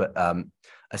collaborators, but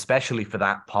especially for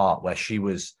that part where she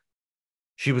was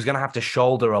going to have to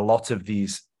shoulder a lot of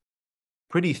these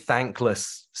pretty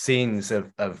thankless scenes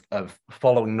of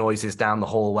following noises down the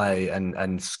hallway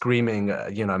and screaming,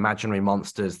 imaginary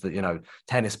monsters that,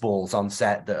 tennis balls on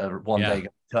set that are one day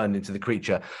turned into the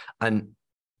creature. And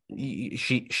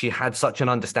she had such an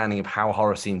understanding of how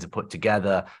horror scenes are put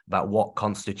together, about what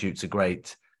constitutes a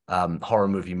great horror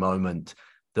movie moment,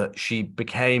 that she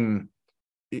became,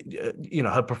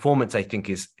 her performance, I think,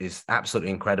 is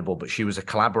absolutely incredible, but she was a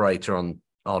collaborator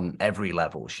on every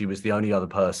level. She was the only other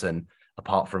person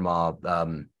apart from our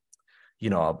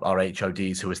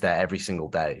HODs who was there every single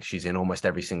day. She's in almost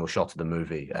every single shot of the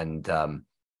movie. And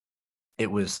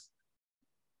it was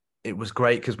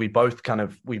great because we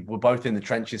were both in the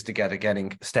trenches together,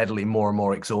 getting steadily more and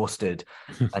more exhausted.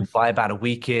 And by about a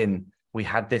week in, we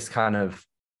had this kind of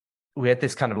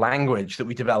language that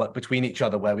we developed between each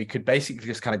other where we could basically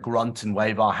just kind of grunt and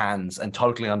wave our hands and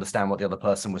totally understand what the other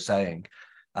person was saying.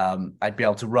 I'd be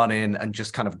able to run in and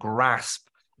just kind of grasp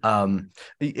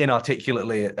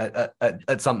inarticulately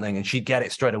at something, and she'd get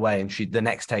it straight away, and the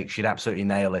next take she'd absolutely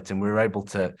nail it, and we were able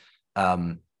to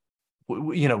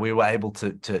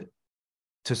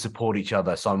to support each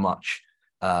other so much.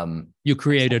 You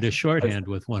created a shorthand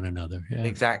with one another.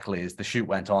 Exactly, as the shoot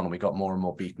went on and we got more and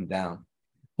more beaten down.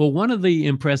 Well, one of the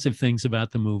impressive things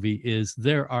about the movie is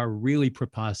there are really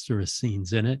preposterous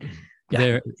scenes in it.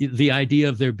 The idea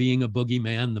of there being a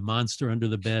boogeyman, the monster under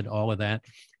the bed, all of that.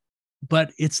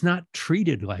 But it's not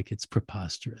treated like it's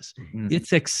preposterous. Mm.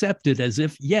 It's accepted as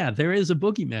if, there is a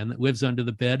boogeyman that lives under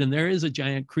the bed and there is a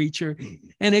giant creature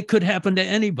and it could happen to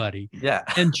anybody. Yeah.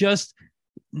 And just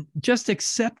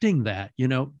accepting that,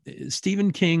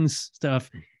 Stephen King's stuff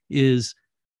is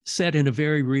set in a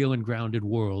very real and grounded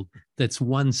world that's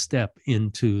one step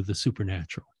into the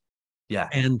supernatural. Yeah.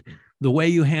 And the way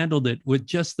you handled it with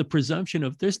just the presumption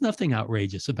of there's nothing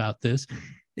outrageous about this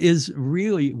is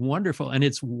really wonderful. And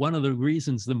it's one of the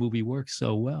reasons the movie works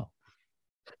so well.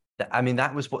 I mean,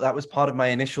 that was part of my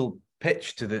initial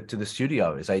pitch to the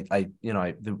studio is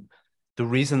the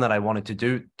reason that I wanted to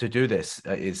do this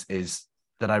is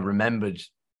that I remembered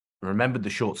the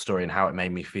short story and how it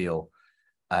made me feel.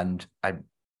 And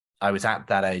I was at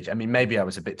that age. I mean, maybe I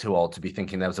was a bit too old to be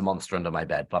thinking there was a monster under my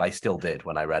bed, but I still did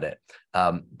when I read it.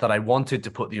 That I wanted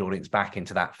to put the audience back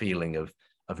into that feeling of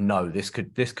no, this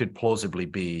could plausibly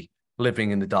be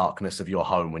living in the darkness of your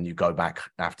home when you go back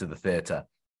after the theater.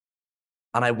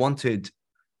 And I wanted,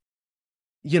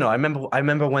 I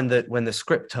remember when the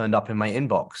script turned up in my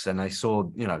inbox and I saw,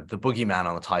 the boogeyman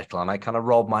on the title, and I kind of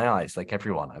rolled my eyes like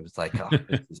everyone. I was like, oh,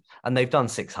 and they've done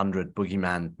 600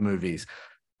 boogeyman movies.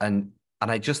 And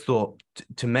I just thought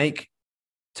to make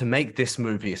this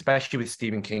movie, especially with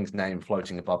Stephen King's name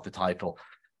floating above the title,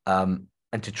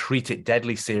 and to treat it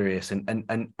deadly serious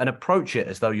and approach it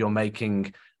as though you're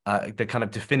making the kind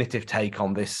of definitive take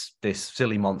on this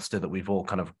silly monster that we've all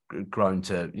kind of grown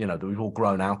to, that we've all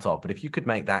grown out of. But if you could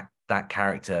make that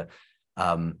character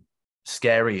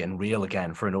scary and real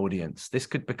again for an audience, this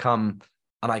could become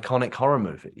an iconic horror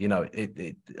movie.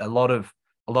 A lot of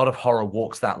horror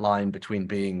walks that line between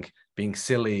being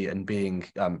silly and being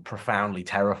profoundly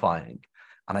terrifying.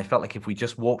 And I felt like if we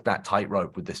just walked that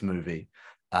tightrope with this movie,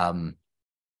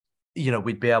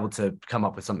 we'd be able to come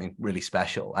up with something really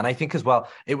special. And I think as well,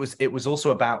 it was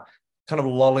also about kind of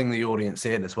lulling the audience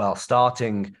in as well,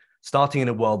 starting in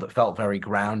a world that felt very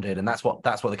grounded. And that's what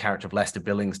the character of Lester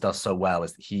Billings does so well,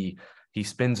 is that he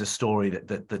spins a story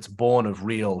that's born of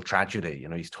real tragedy.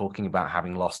 He's talking about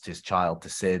having lost his child to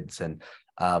SIDS, and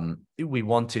we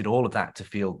wanted all of that to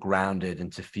feel grounded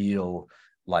and to feel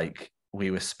like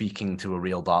we were speaking to a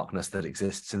real darkness that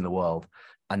exists in the world.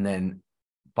 And then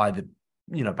by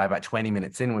about 20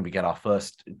 minutes in, when we get our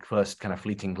first kind of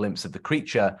fleeting glimpse of the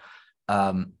creature,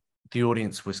 the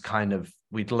audience was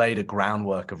we'd laid a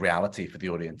groundwork of reality for the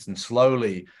audience. And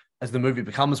slowly, as the movie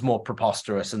becomes more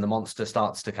preposterous and the monster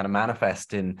starts to kind of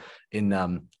manifest in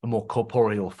a more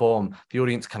corporeal form, the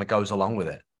audience kind of goes along with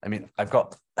it. I mean,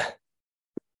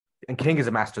 and King is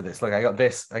a master of this. Look, I got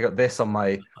this on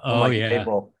my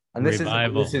table. And this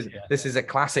is a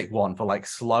classic one for like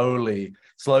slowly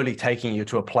taking you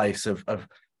to a place of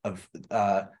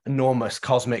enormous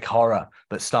cosmic horror,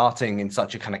 but starting in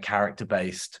such a kind of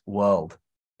character-based world.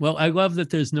 Well, I love that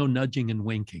there's no nudging and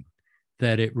winking,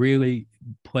 that it really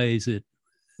plays it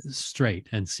straight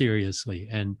and seriously.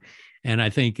 And I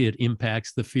think it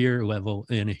impacts the fear level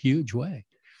in a huge way.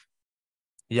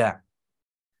 Yeah.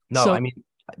 No, So, I mean,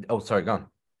 oh, sorry, go on.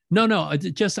 No, I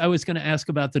was going to ask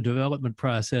about the development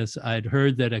process. I'd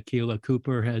heard that Akilah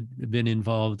Cooper had been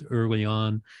involved early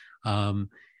on, and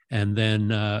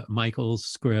then Michael's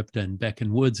script and Beck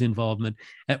and Wood's involvement.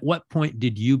 At what point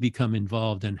did you become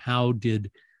involved, and how did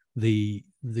the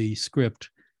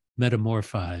script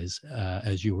metamorphose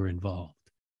as you were involved?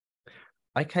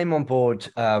 I came on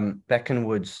board. Beck and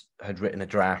Woods had written a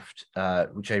draft,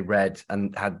 which I read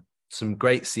and had some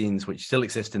great scenes which still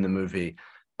exist in the movie.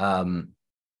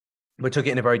 We took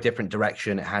it in a very different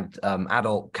direction. It had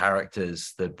adult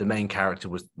characters. The main character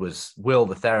was Will,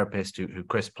 the therapist, who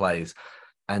Chris plays,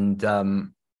 and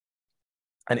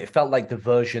it felt like the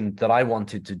version that I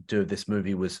wanted to do of this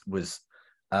movie was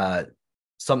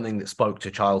something that spoke to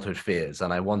childhood fears,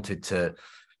 and I wanted to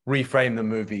reframe the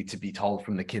movie to be told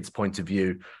from the kid's point of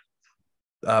view.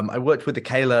 I worked with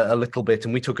Akilah a little bit,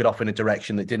 and we took it off in a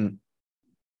direction that didn't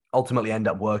ultimately end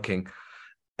up working.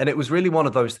 And it was really one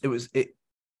of those.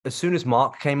 As soon as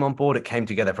Mark came on board, it came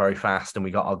together very fast, and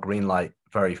we got our green light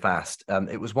very fast.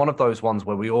 It was one of those ones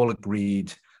where we all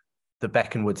agreed that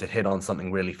Beck and Woods had hit on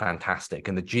something really fantastic,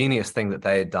 and the genius thing that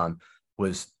they had done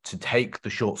was to take the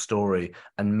short story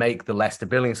and make the Lester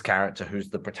Billings character, who's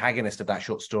the protagonist of that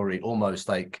short story, almost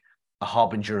like a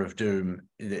harbinger of doom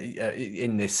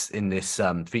in this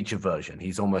feature version.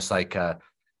 He's almost like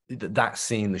that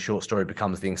scene, the short story,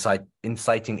 becomes the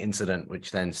inciting incident, which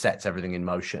then sets everything in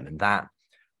motion. And that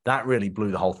really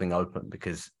blew the whole thing open,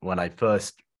 because when I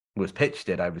first was pitched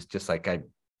it, I was just like, I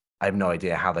have no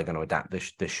idea how they're going to adapt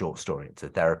this short story. It's a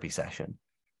therapy session.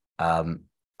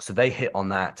 So they hit on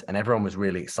that, and everyone was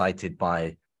really excited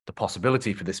by the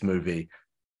possibility for this movie.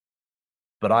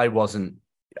 But I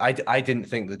didn't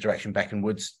think the direction Beck and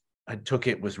Woods had took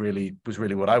it was really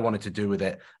what I wanted to do with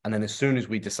it. And then as soon as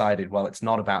we decided, well, it's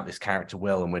not about this character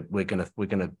Will, and we're gonna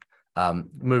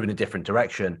move in a different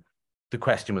direction, the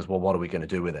question was, well, what are we going to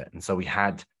do with it? And so we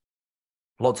had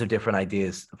lots of different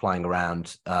ideas flying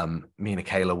around. Me and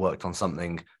Akilah worked on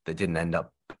something that didn't end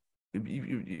up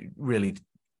really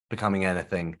becoming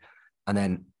anything. And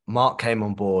then Mark came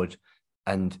on board,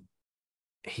 and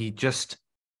he kind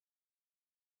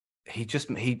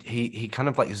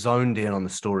of like zoned in on the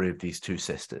story of these two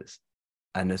sisters.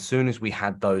 And as soon as we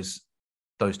had those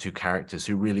two characters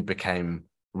who really became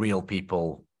real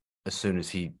people, as soon as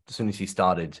he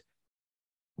started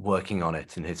working on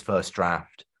it in his first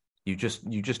draft, you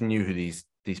just knew who these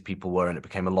people were, and it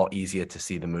became a lot easier to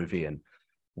see the movie. And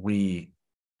we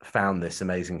found this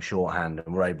amazing shorthand,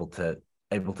 and were able to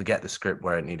get the script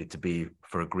where it needed to be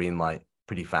for a green light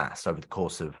pretty fast over the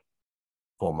course of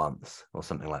 4 months or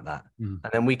something like that. And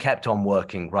then we kept on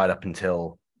working right up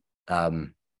until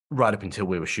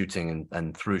we were shooting,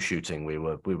 and through shooting we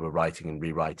were writing and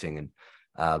rewriting, and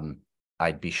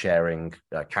I'd be sharing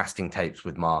casting tapes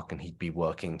with Mark, and he'd be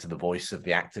working to the voice of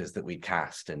the actors that we'd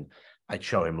cast, and I'd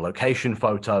show him location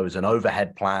photos and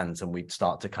overhead plans, and we'd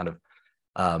start to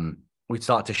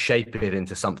shape it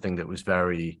into something that was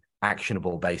very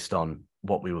actionable based on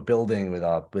what we were building with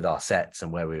our sets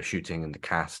and where we were shooting, and the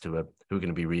cast who were going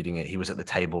to be reading it. He was at the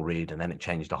table read, and then it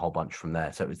changed a whole bunch from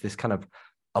there. So it was this kind of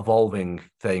evolving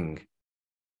thing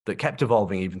that kept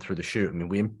evolving even through the shoot. I mean,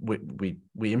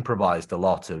 we improvised a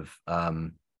lot of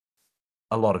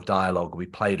dialogue. We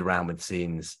played around with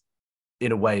scenes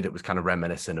in a way that was kind of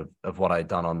reminiscent of what I'd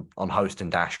done on Host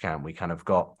and Dashcam.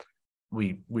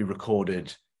 We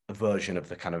recorded a version of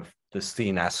the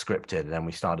scene as scripted, and then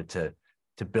we started to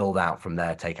build out from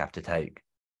there, take after take.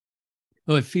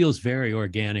 Well, it feels very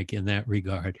organic in that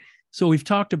regard. So we've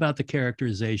talked about the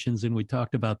characterizations, and we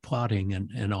talked about plotting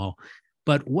and all,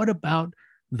 but what about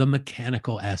the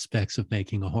mechanical aspects of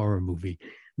making a horror movie?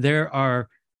 There are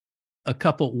a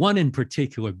couple, one in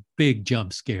particular, big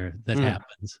jump scare that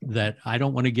happens that I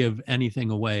don't want to give anything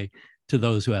away to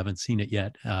those who haven't seen it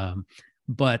yet.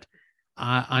 But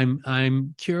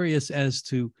I'm curious as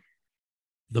to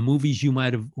the movies you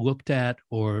might have looked at,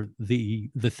 or the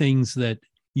things that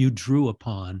you drew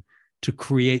upon to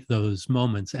create those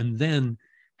moments, and then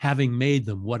having made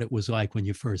them, what it was like when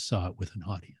you first saw it with an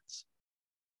audience.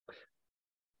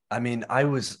 I mean, I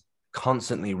was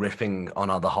constantly riffing on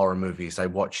other horror movies. I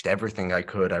watched everything I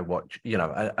could. I watched,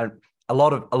 a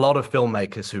lot of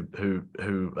filmmakers who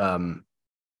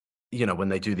when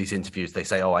they do these interviews, they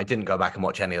say, "Oh, I didn't go back and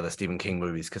watch any other Stephen King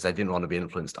movies because I didn't want to be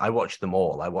influenced." I watched them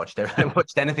all. I watched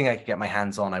anything I could get my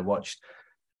hands on. I watched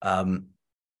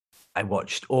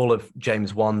all of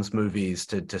James Wan's movies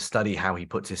to study how he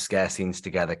puts his scare scenes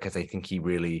together, because I think he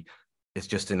really is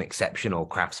just an exceptional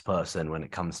craftsperson when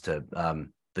it comes to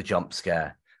the jump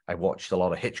scare. I watched a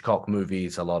lot of Hitchcock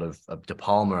movies, a lot of De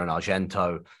Palma and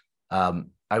Argento.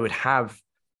 I would have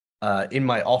in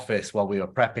my office while we were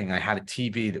prepping, I had a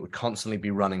TV that would constantly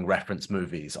be running reference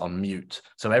movies on mute.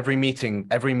 So every meeting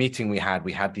we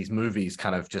had these movies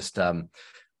kind of just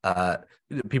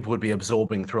people would be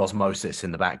absorbing through osmosis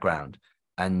in the background.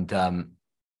 And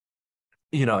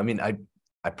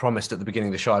I promised at the beginning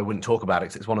of the show I wouldn't talk about it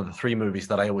because it's one of the 3 movies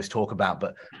that I always talk about.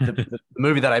 But the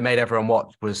movie that I made everyone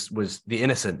watch was The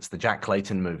Innocents, the Jack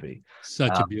Clayton movie.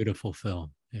 Such a beautiful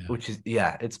film. Yeah. Which is,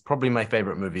 it's probably my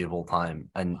favorite movie of all time.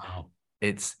 And wow.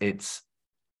 it's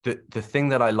the thing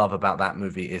that I love about that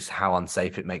movie is how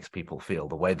unsafe it makes people feel.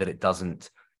 The way that it doesn't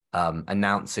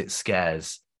announce its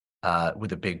scares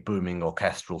with a big booming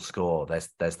orchestral score.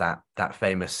 There's that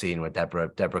famous scene where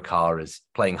Deborah Carr is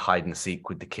playing hide and seek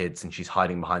with the kids, and she's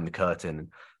hiding behind the curtain, and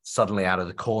suddenly out of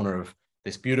the corner of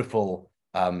this beautiful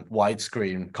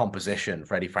widescreen composition,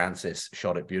 Freddie Francis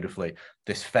shot it beautifully,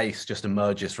 this face just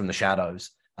emerges from the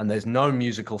shadows, and there's no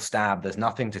musical stab. There's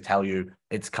nothing to tell you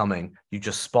it's coming. You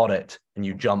just spot it and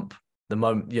you jump the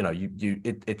moment,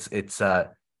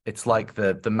 it's like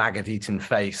the maggot-eaten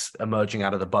face emerging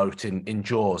out of the boat in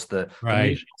Jaws. The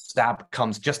musical stab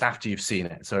comes just after you've seen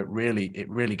it. So it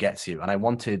really gets you. And I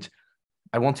wanted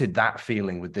that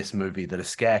feeling with this movie, that a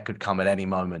scare could come at any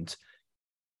moment,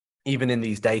 even in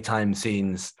these daytime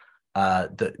scenes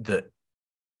that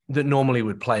normally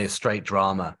would play as straight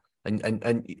drama.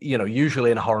 And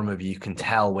usually in a horror movie, you can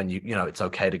tell when it's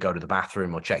okay to go to the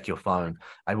bathroom or check your phone.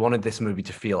 I wanted this movie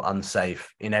to feel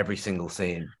unsafe in every single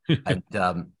scene. And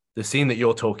the scene that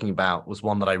you're talking about was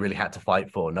one that I really had to fight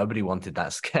for. Nobody wanted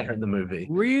that scare in the movie.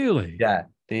 Really? Yeah.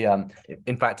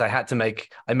 In fact, I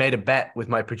made a bet with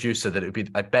my producer that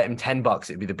I bet him $10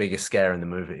 it'd be the biggest scare in the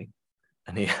movie.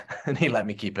 And he let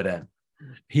me keep it in.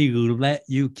 He let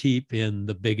you keep in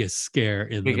the biggest scare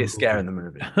in the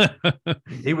movie.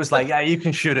 He was like, "Yeah, you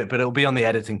can shoot it, but it'll be on the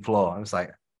editing floor." I was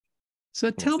like,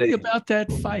 so tell me about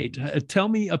that fight. Tell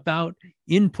me about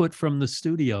input from the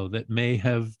studio that may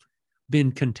have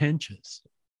been contentious.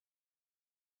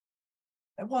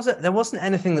 There wasn't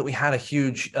anything that we had a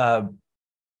huge battle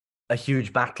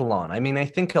on. I mean, I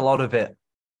think a lot of it,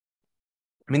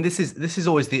 this is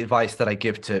always the advice that I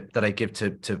give to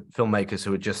filmmakers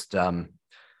who are just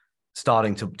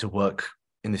starting to work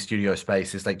in the studio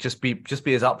space, is like just be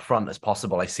as upfront as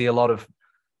possible. I see a lot of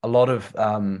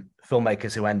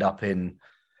filmmakers who end up in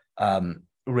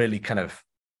really kind of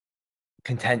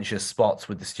contentious spots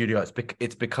with the studio.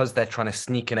 It's because they're trying to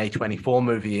sneak an A24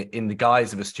 movie in the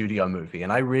guise of a studio movie.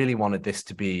 And I really wanted this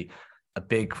to be a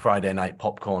big Friday night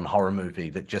popcorn horror movie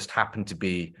that just happened to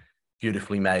be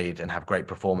beautifully made and have great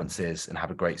performances and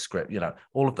have a great script.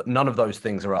 None of those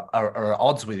things are at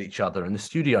odds with each other, and the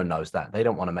studio knows that. They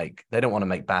don't want to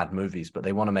make bad movies, but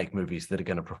they want to make movies that are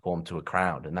going to perform to a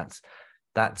crowd. And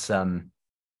that's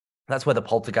where the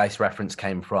Poltergeist reference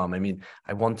came from. I mean,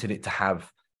 I wanted it to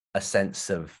have a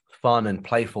sense of fun and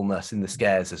playfulness in the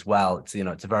scares as well. It's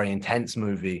a very intense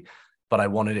movie, but I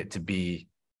wanted it to be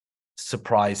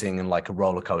surprising and like a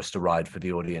roller coaster ride for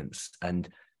the audience. And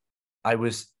I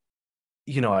was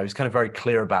kind of very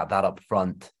clear about that up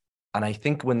front. And I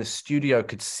think when the studio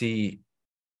could see,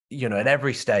 at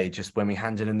every stage, just when we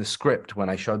handed in the script, when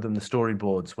I showed them the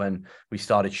storyboards, when we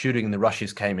started shooting and the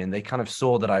rushes came in, they kind of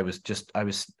saw that I was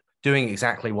doing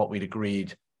exactly what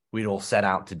we'd all set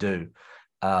out to do.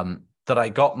 That I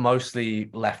got mostly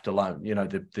left alone.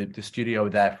 The studio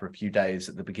there for a few days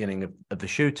at the beginning of the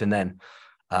shoot, and then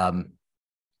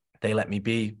they let me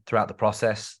be throughout the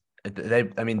process.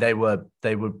 They were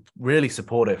really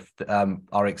supportive.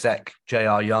 Our exec,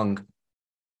 J.R. Young,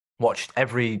 watched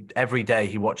every day.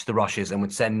 He watched the rushes and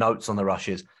would send notes on the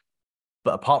rushes.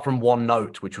 But apart from one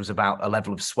note, which was about a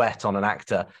level of sweat on an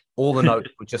actor, all the notes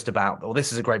were just about, "Oh,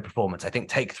 this is a great performance. I think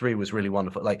take 3 was really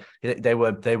wonderful." Like they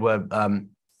were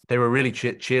really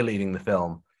cheerleading the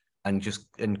film,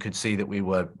 and could see that we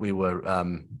were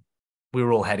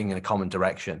all heading in a common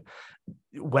direction.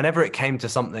 Whenever it came to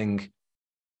something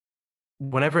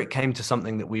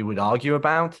that we would argue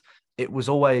about,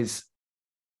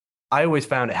 I always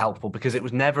found it helpful, because it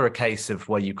was never a case of,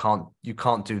 well, you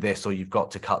can't do this or you've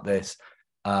got to cut this.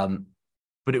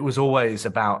 But it was always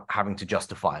about having to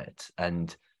justify it,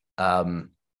 and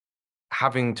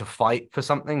having to fight for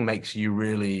something makes you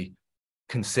really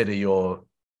consider your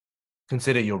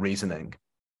consider your reasoning.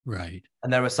 Right.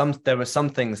 And there were some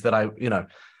things that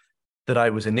I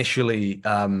was initially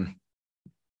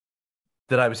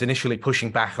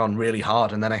pushing back on really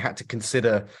hard, and then I had to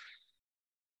consider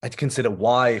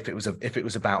why, if it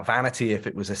was about vanity, if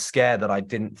it was a scare that I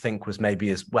didn't think was maybe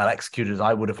as well executed as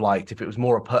I would have liked, if it was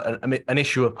more an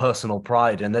issue of personal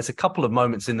pride. And there's a couple of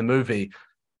moments in the movie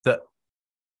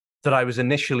that I was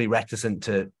initially reticent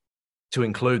to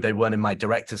include. They weren't in my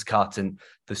director's cut, and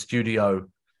the studio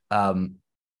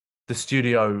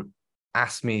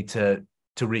asked me to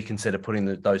reconsider putting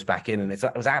those back in, and it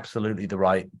was absolutely the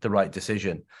right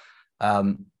decision.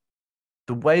 The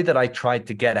way that I tried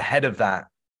to get ahead of that,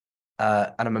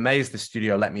 and I'm amazed the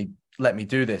studio let me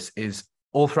do this, is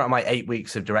all throughout my 8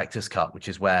 weeks of director's cut, which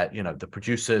is where, the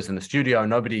producers and the studio,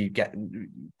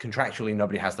 contractually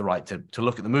nobody has the right to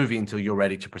look at the movie until you're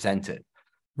ready to present it.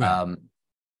 Right.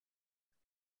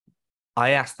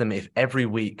 I asked them if every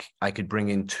week I could bring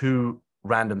in 2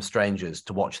 random strangers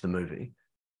to watch the movie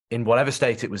in whatever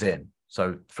state it was in.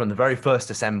 So from the very first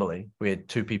assembly, we had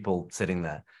 2 people sitting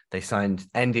there. They signed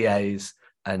NDAs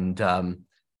and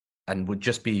would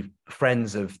just be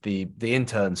friends of the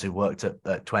interns who worked at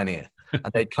 20th.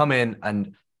 And they'd come in,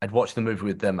 and I'd watch the movie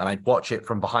with them, and I'd watch it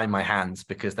from behind my hands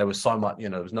because there was so much,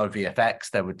 there was no VFX,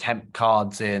 there were temp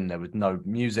cards in, there was no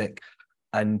music.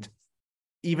 And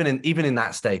even in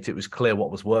that state, it was clear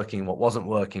what was working, what wasn't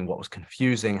working, what was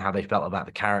confusing, how they felt about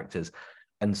the characters.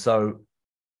 And so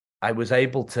I was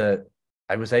able to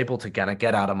kind of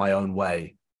get out of my own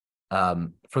way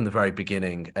from the very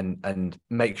beginning, and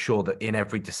make sure that in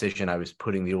every decision I was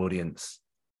putting the audience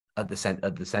at the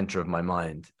center of my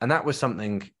mind. And that was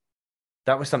something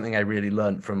I really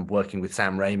learned from working with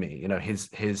Sam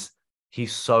Raimi.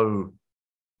 He's so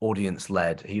audience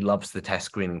led. He loves the test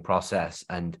screening process,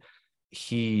 and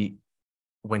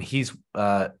when he's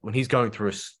going through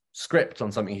a script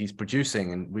on something he's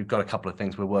producing, and we've got a couple of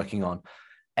things we're working on,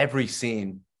 every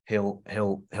scene he'll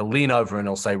lean over and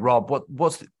he'll say, "Rob,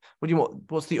 what's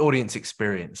the audience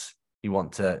experience you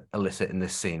want to elicit in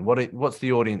this scene? What's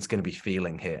the audience going to be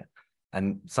feeling here?"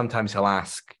 And sometimes he'll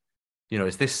ask,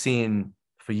 is this scene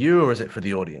for you, or is it for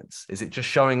the audience? Is it just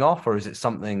showing off, or is it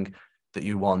something that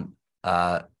you want?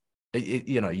 Are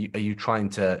you trying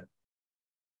to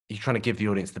give the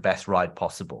audience the best ride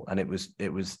possible? And it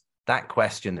was that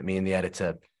question that me and the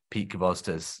editor, Pete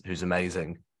Gavostas, who's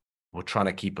amazing, were trying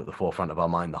to keep at the forefront of our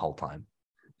mind the whole time.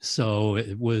 So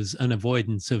it was an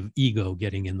avoidance of ego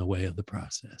getting in the way of the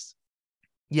process.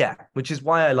 Yeah, which is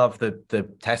why I love the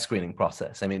test screening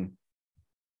process. I mean,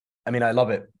 I love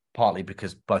it partly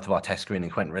because both of our test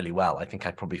screenings went really well. I think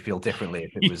I'd probably feel differently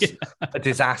if it was a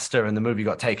disaster and the movie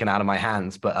got taken out of my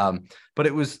hands. But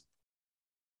it was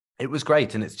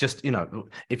great. And it's just,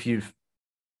 if you've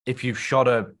shot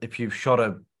a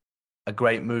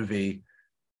great movie,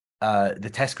 the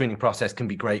test screening process can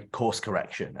be great course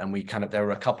correction. And there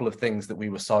were a couple of things that we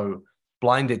were so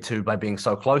blinded to by being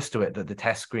so close to it that the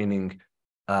test screening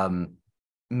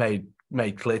made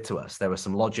clear to us. There were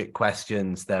some logic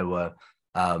questions. There were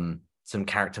some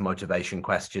character motivation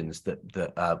questions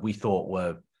that we thought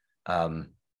were kind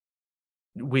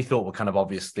of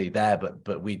obviously there,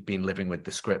 but we'd been living with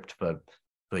the script for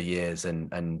years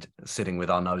and sitting with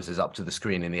our noses up to the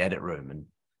screen in the edit room. And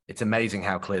it's amazing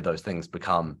how clear those things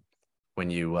become when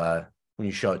you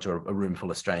show it to a room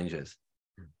full of strangers.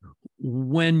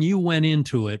 When you went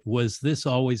into it, was this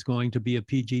always going to be a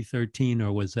PG-13,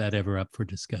 or was that ever up for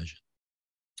discussion?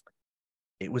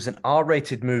 It was an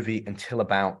R-rated movie until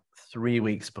about 3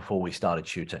 weeks before we started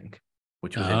shooting,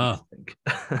 which was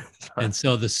interesting. And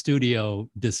so the studio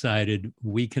decided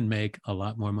we can make a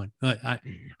lot more money.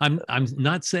 I'm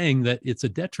not saying that it's a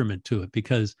detriment to it,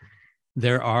 because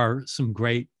there are some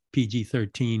great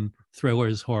PG-13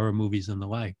 thrillers, horror movies, and the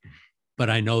like. But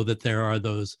I know that there are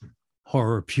those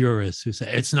horror purists who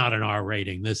say it's not an R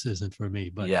rating, this isn't for me.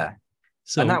 But yeah,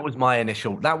 so and that was my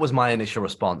initial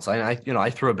response. I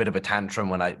threw a bit of a tantrum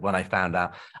when I found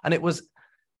out, and it was,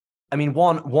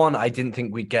 one, I didn't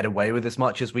think we'd get away with as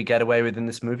much as we get away with in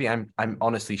this movie. I'm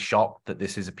honestly shocked that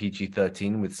this is a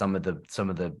PG-13 with some of the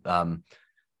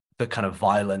kind of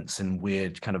violence and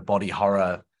weird kind of body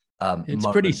horror. It's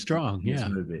pretty strong. Yeah.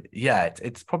 Yeah.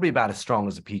 It's probably about as strong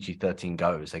as a PG-13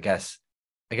 goes. I guess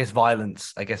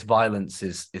violence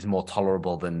is more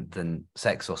tolerable than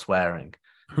sex or swearing.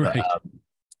 Right.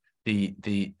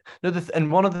 But,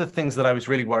 and one of the things that I was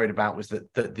really worried about was that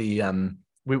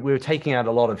we were taking out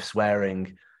a lot of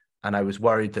swearing, and I was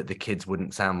worried that the kids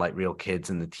wouldn't sound like real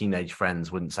kids and the teenage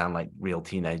friends wouldn't sound like real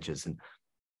teenagers. And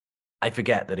I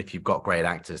forget that if you've got great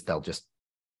actors,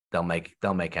 they'll make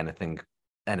anything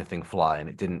anything fly,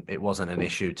 and it wasn't an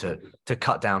issue to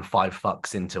cut down 5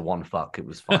 fucks into 1 fuck. It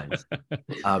was fine.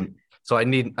 So I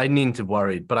needn't to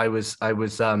worry, but I was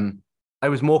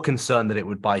more concerned that it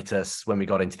would bite us when we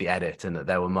got into the edit, and that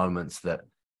there were moments that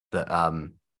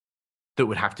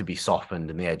would have to be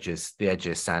softened and the edges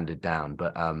sanded down.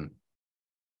 But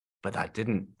that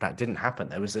didn't happen.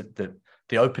 There was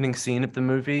the opening scene of the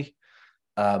movie.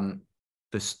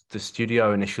 The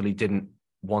studio initially didn't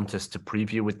want us to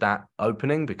preview with that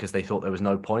opening because they thought there was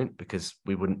no point, because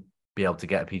we wouldn't be able to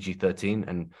get a PG-13.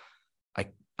 And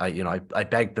I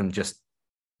begged them just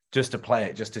to play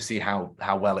it, just to see how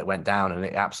well it went down, and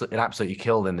it absolutely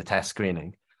killed in the test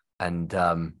screening, and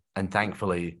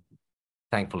thankfully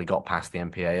got past the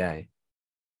MPAA.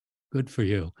 Good for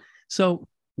you. So,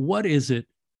 what is it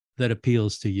that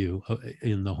appeals to you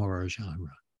in the horror genre?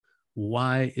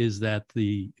 Why is that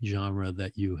the genre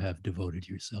that you have devoted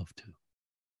yourself to?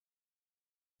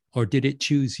 Or did it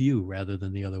choose you rather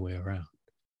than the other way around?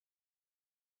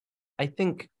 I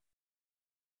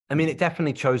mean, it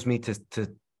definitely chose me to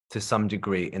some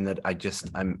degree, in that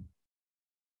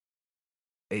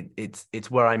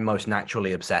it's where I'm most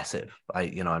naturally obsessive.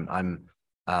 I'm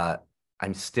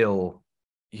still,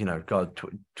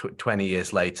 20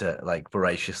 years later, like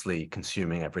voraciously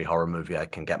consuming every horror movie I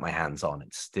can get my hands on.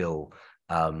 It's still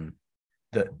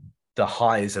the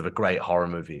highs of a great horror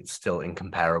movie. It's still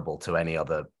incomparable to any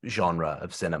other genre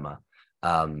of cinema.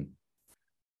 And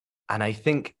I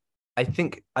think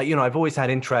I've always had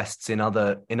interests in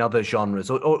other genres,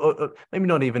 or maybe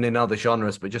not even in other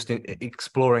genres, but just in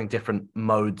exploring different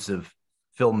modes of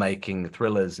filmmaking,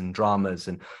 thrillers and dramas,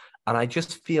 and I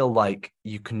just feel like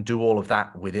you can do all of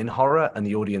that within horror, and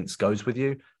the audience goes with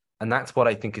you, and that's what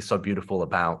I think is so beautiful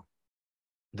about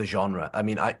the genre. I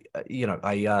mean, I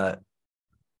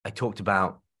talked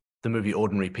about the movie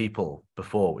Ordinary People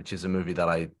before, which is a movie that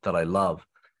I love,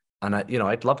 and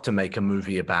I'd love to make a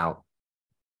movie about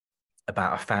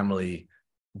a family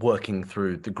working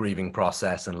through the grieving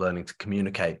process and learning to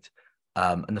communicate.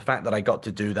 And the fact that I got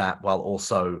to do that while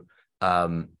also,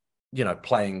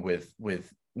 playing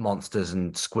with monsters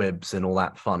and squibs and all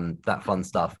that fun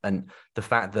stuff. And the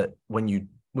fact that when you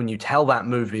tell that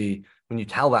movie, when you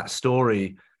tell that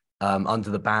story under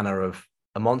the banner of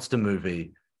a monster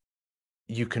movie,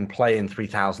 you can play in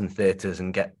 3,000 theaters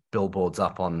and get billboards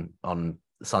up on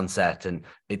Sunset, and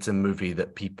it's a movie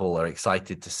that people are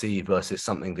excited to see, versus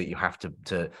something that you have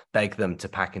to beg them to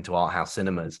pack into art house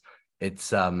cinemas.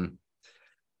 It's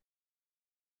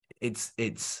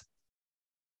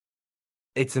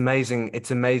amazing.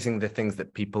 It's amazing the things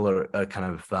that people are kind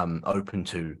of open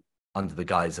to under the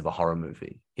guise of a horror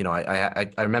movie. I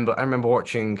remember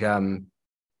watching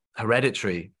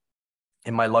Hereditary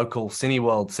in my local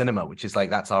Cineworld cinema, which is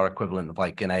like, that's our equivalent of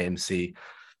like an AMC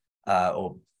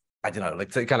or I don't know,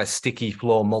 like the kind of sticky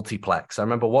floor multiplex. I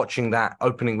remember watching that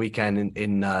opening weekend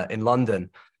in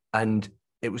London, and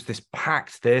it was this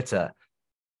packed theater.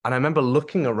 And I remember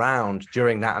looking around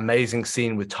during that amazing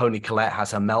scene with Toni Collette has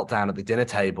her meltdown at the dinner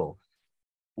table,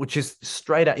 which is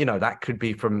straight out, that could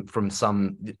be from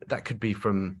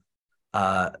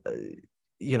an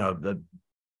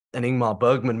Ingmar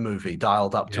Bergman movie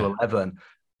dialed up to 11.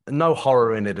 No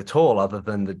horror in it at all, other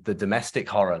than the domestic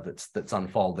horror that's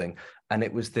unfolding. And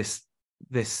it was this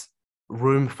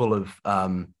room full of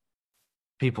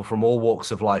people from all walks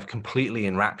of life, completely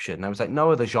enraptured. And I was like,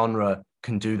 no other genre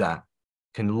can do that,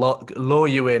 can lure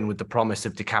you in with the promise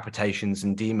of decapitations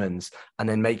and demons, and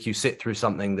then make you sit through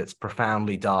something that's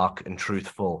profoundly dark and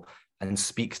truthful and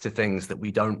speaks to things that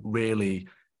we don't really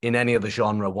in any other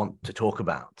genre want to talk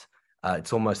about.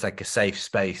 It's almost like a safe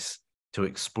space to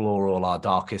explore all our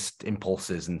darkest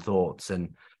impulses and thoughts, and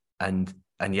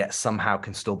yet somehow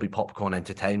can still be popcorn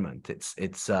entertainment.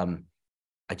 It's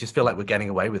I just feel like we're getting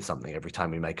away with something every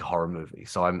time we make a horror movie.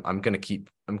 So I'm gonna keep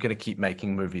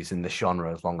making movies in this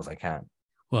genre as long as I can.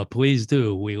 Well, please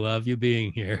do. We love you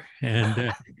being here,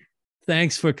 and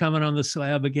thanks for coming on The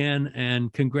Slab again.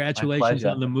 And congratulations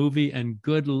on the movie, and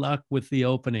good luck with the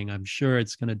opening. I'm sure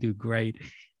it's going to do great,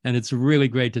 and it's really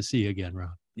great to see you again,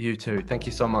 Rob. You too. Thank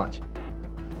you so much.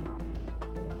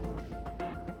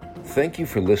 Thank you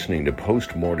for listening to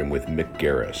Postmortem with Mick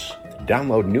Garris.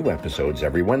 Download new episodes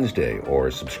every Wednesday,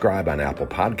 or subscribe on Apple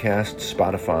Podcasts,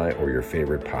 Spotify, or your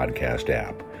favorite podcast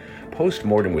app.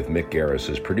 Postmortem with Mick Garris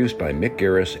is produced by Mick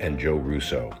Garris and Joe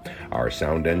Russo. Our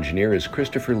sound engineer is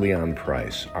Christopher Leon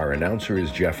Price. Our announcer is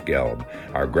Jeff Gelb.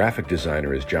 Our graphic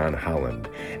designer is John Holland.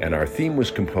 And our theme was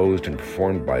composed and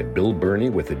performed by Bill Burney,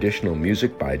 with additional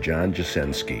music by John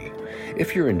Jasensky.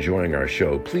 If you're enjoying our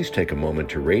show, please take a moment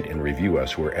to rate and review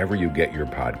us wherever you get your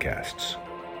podcasts.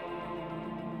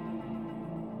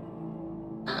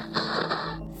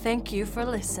 Thank you for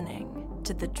listening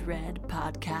to the Dread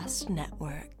Podcast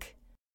Network.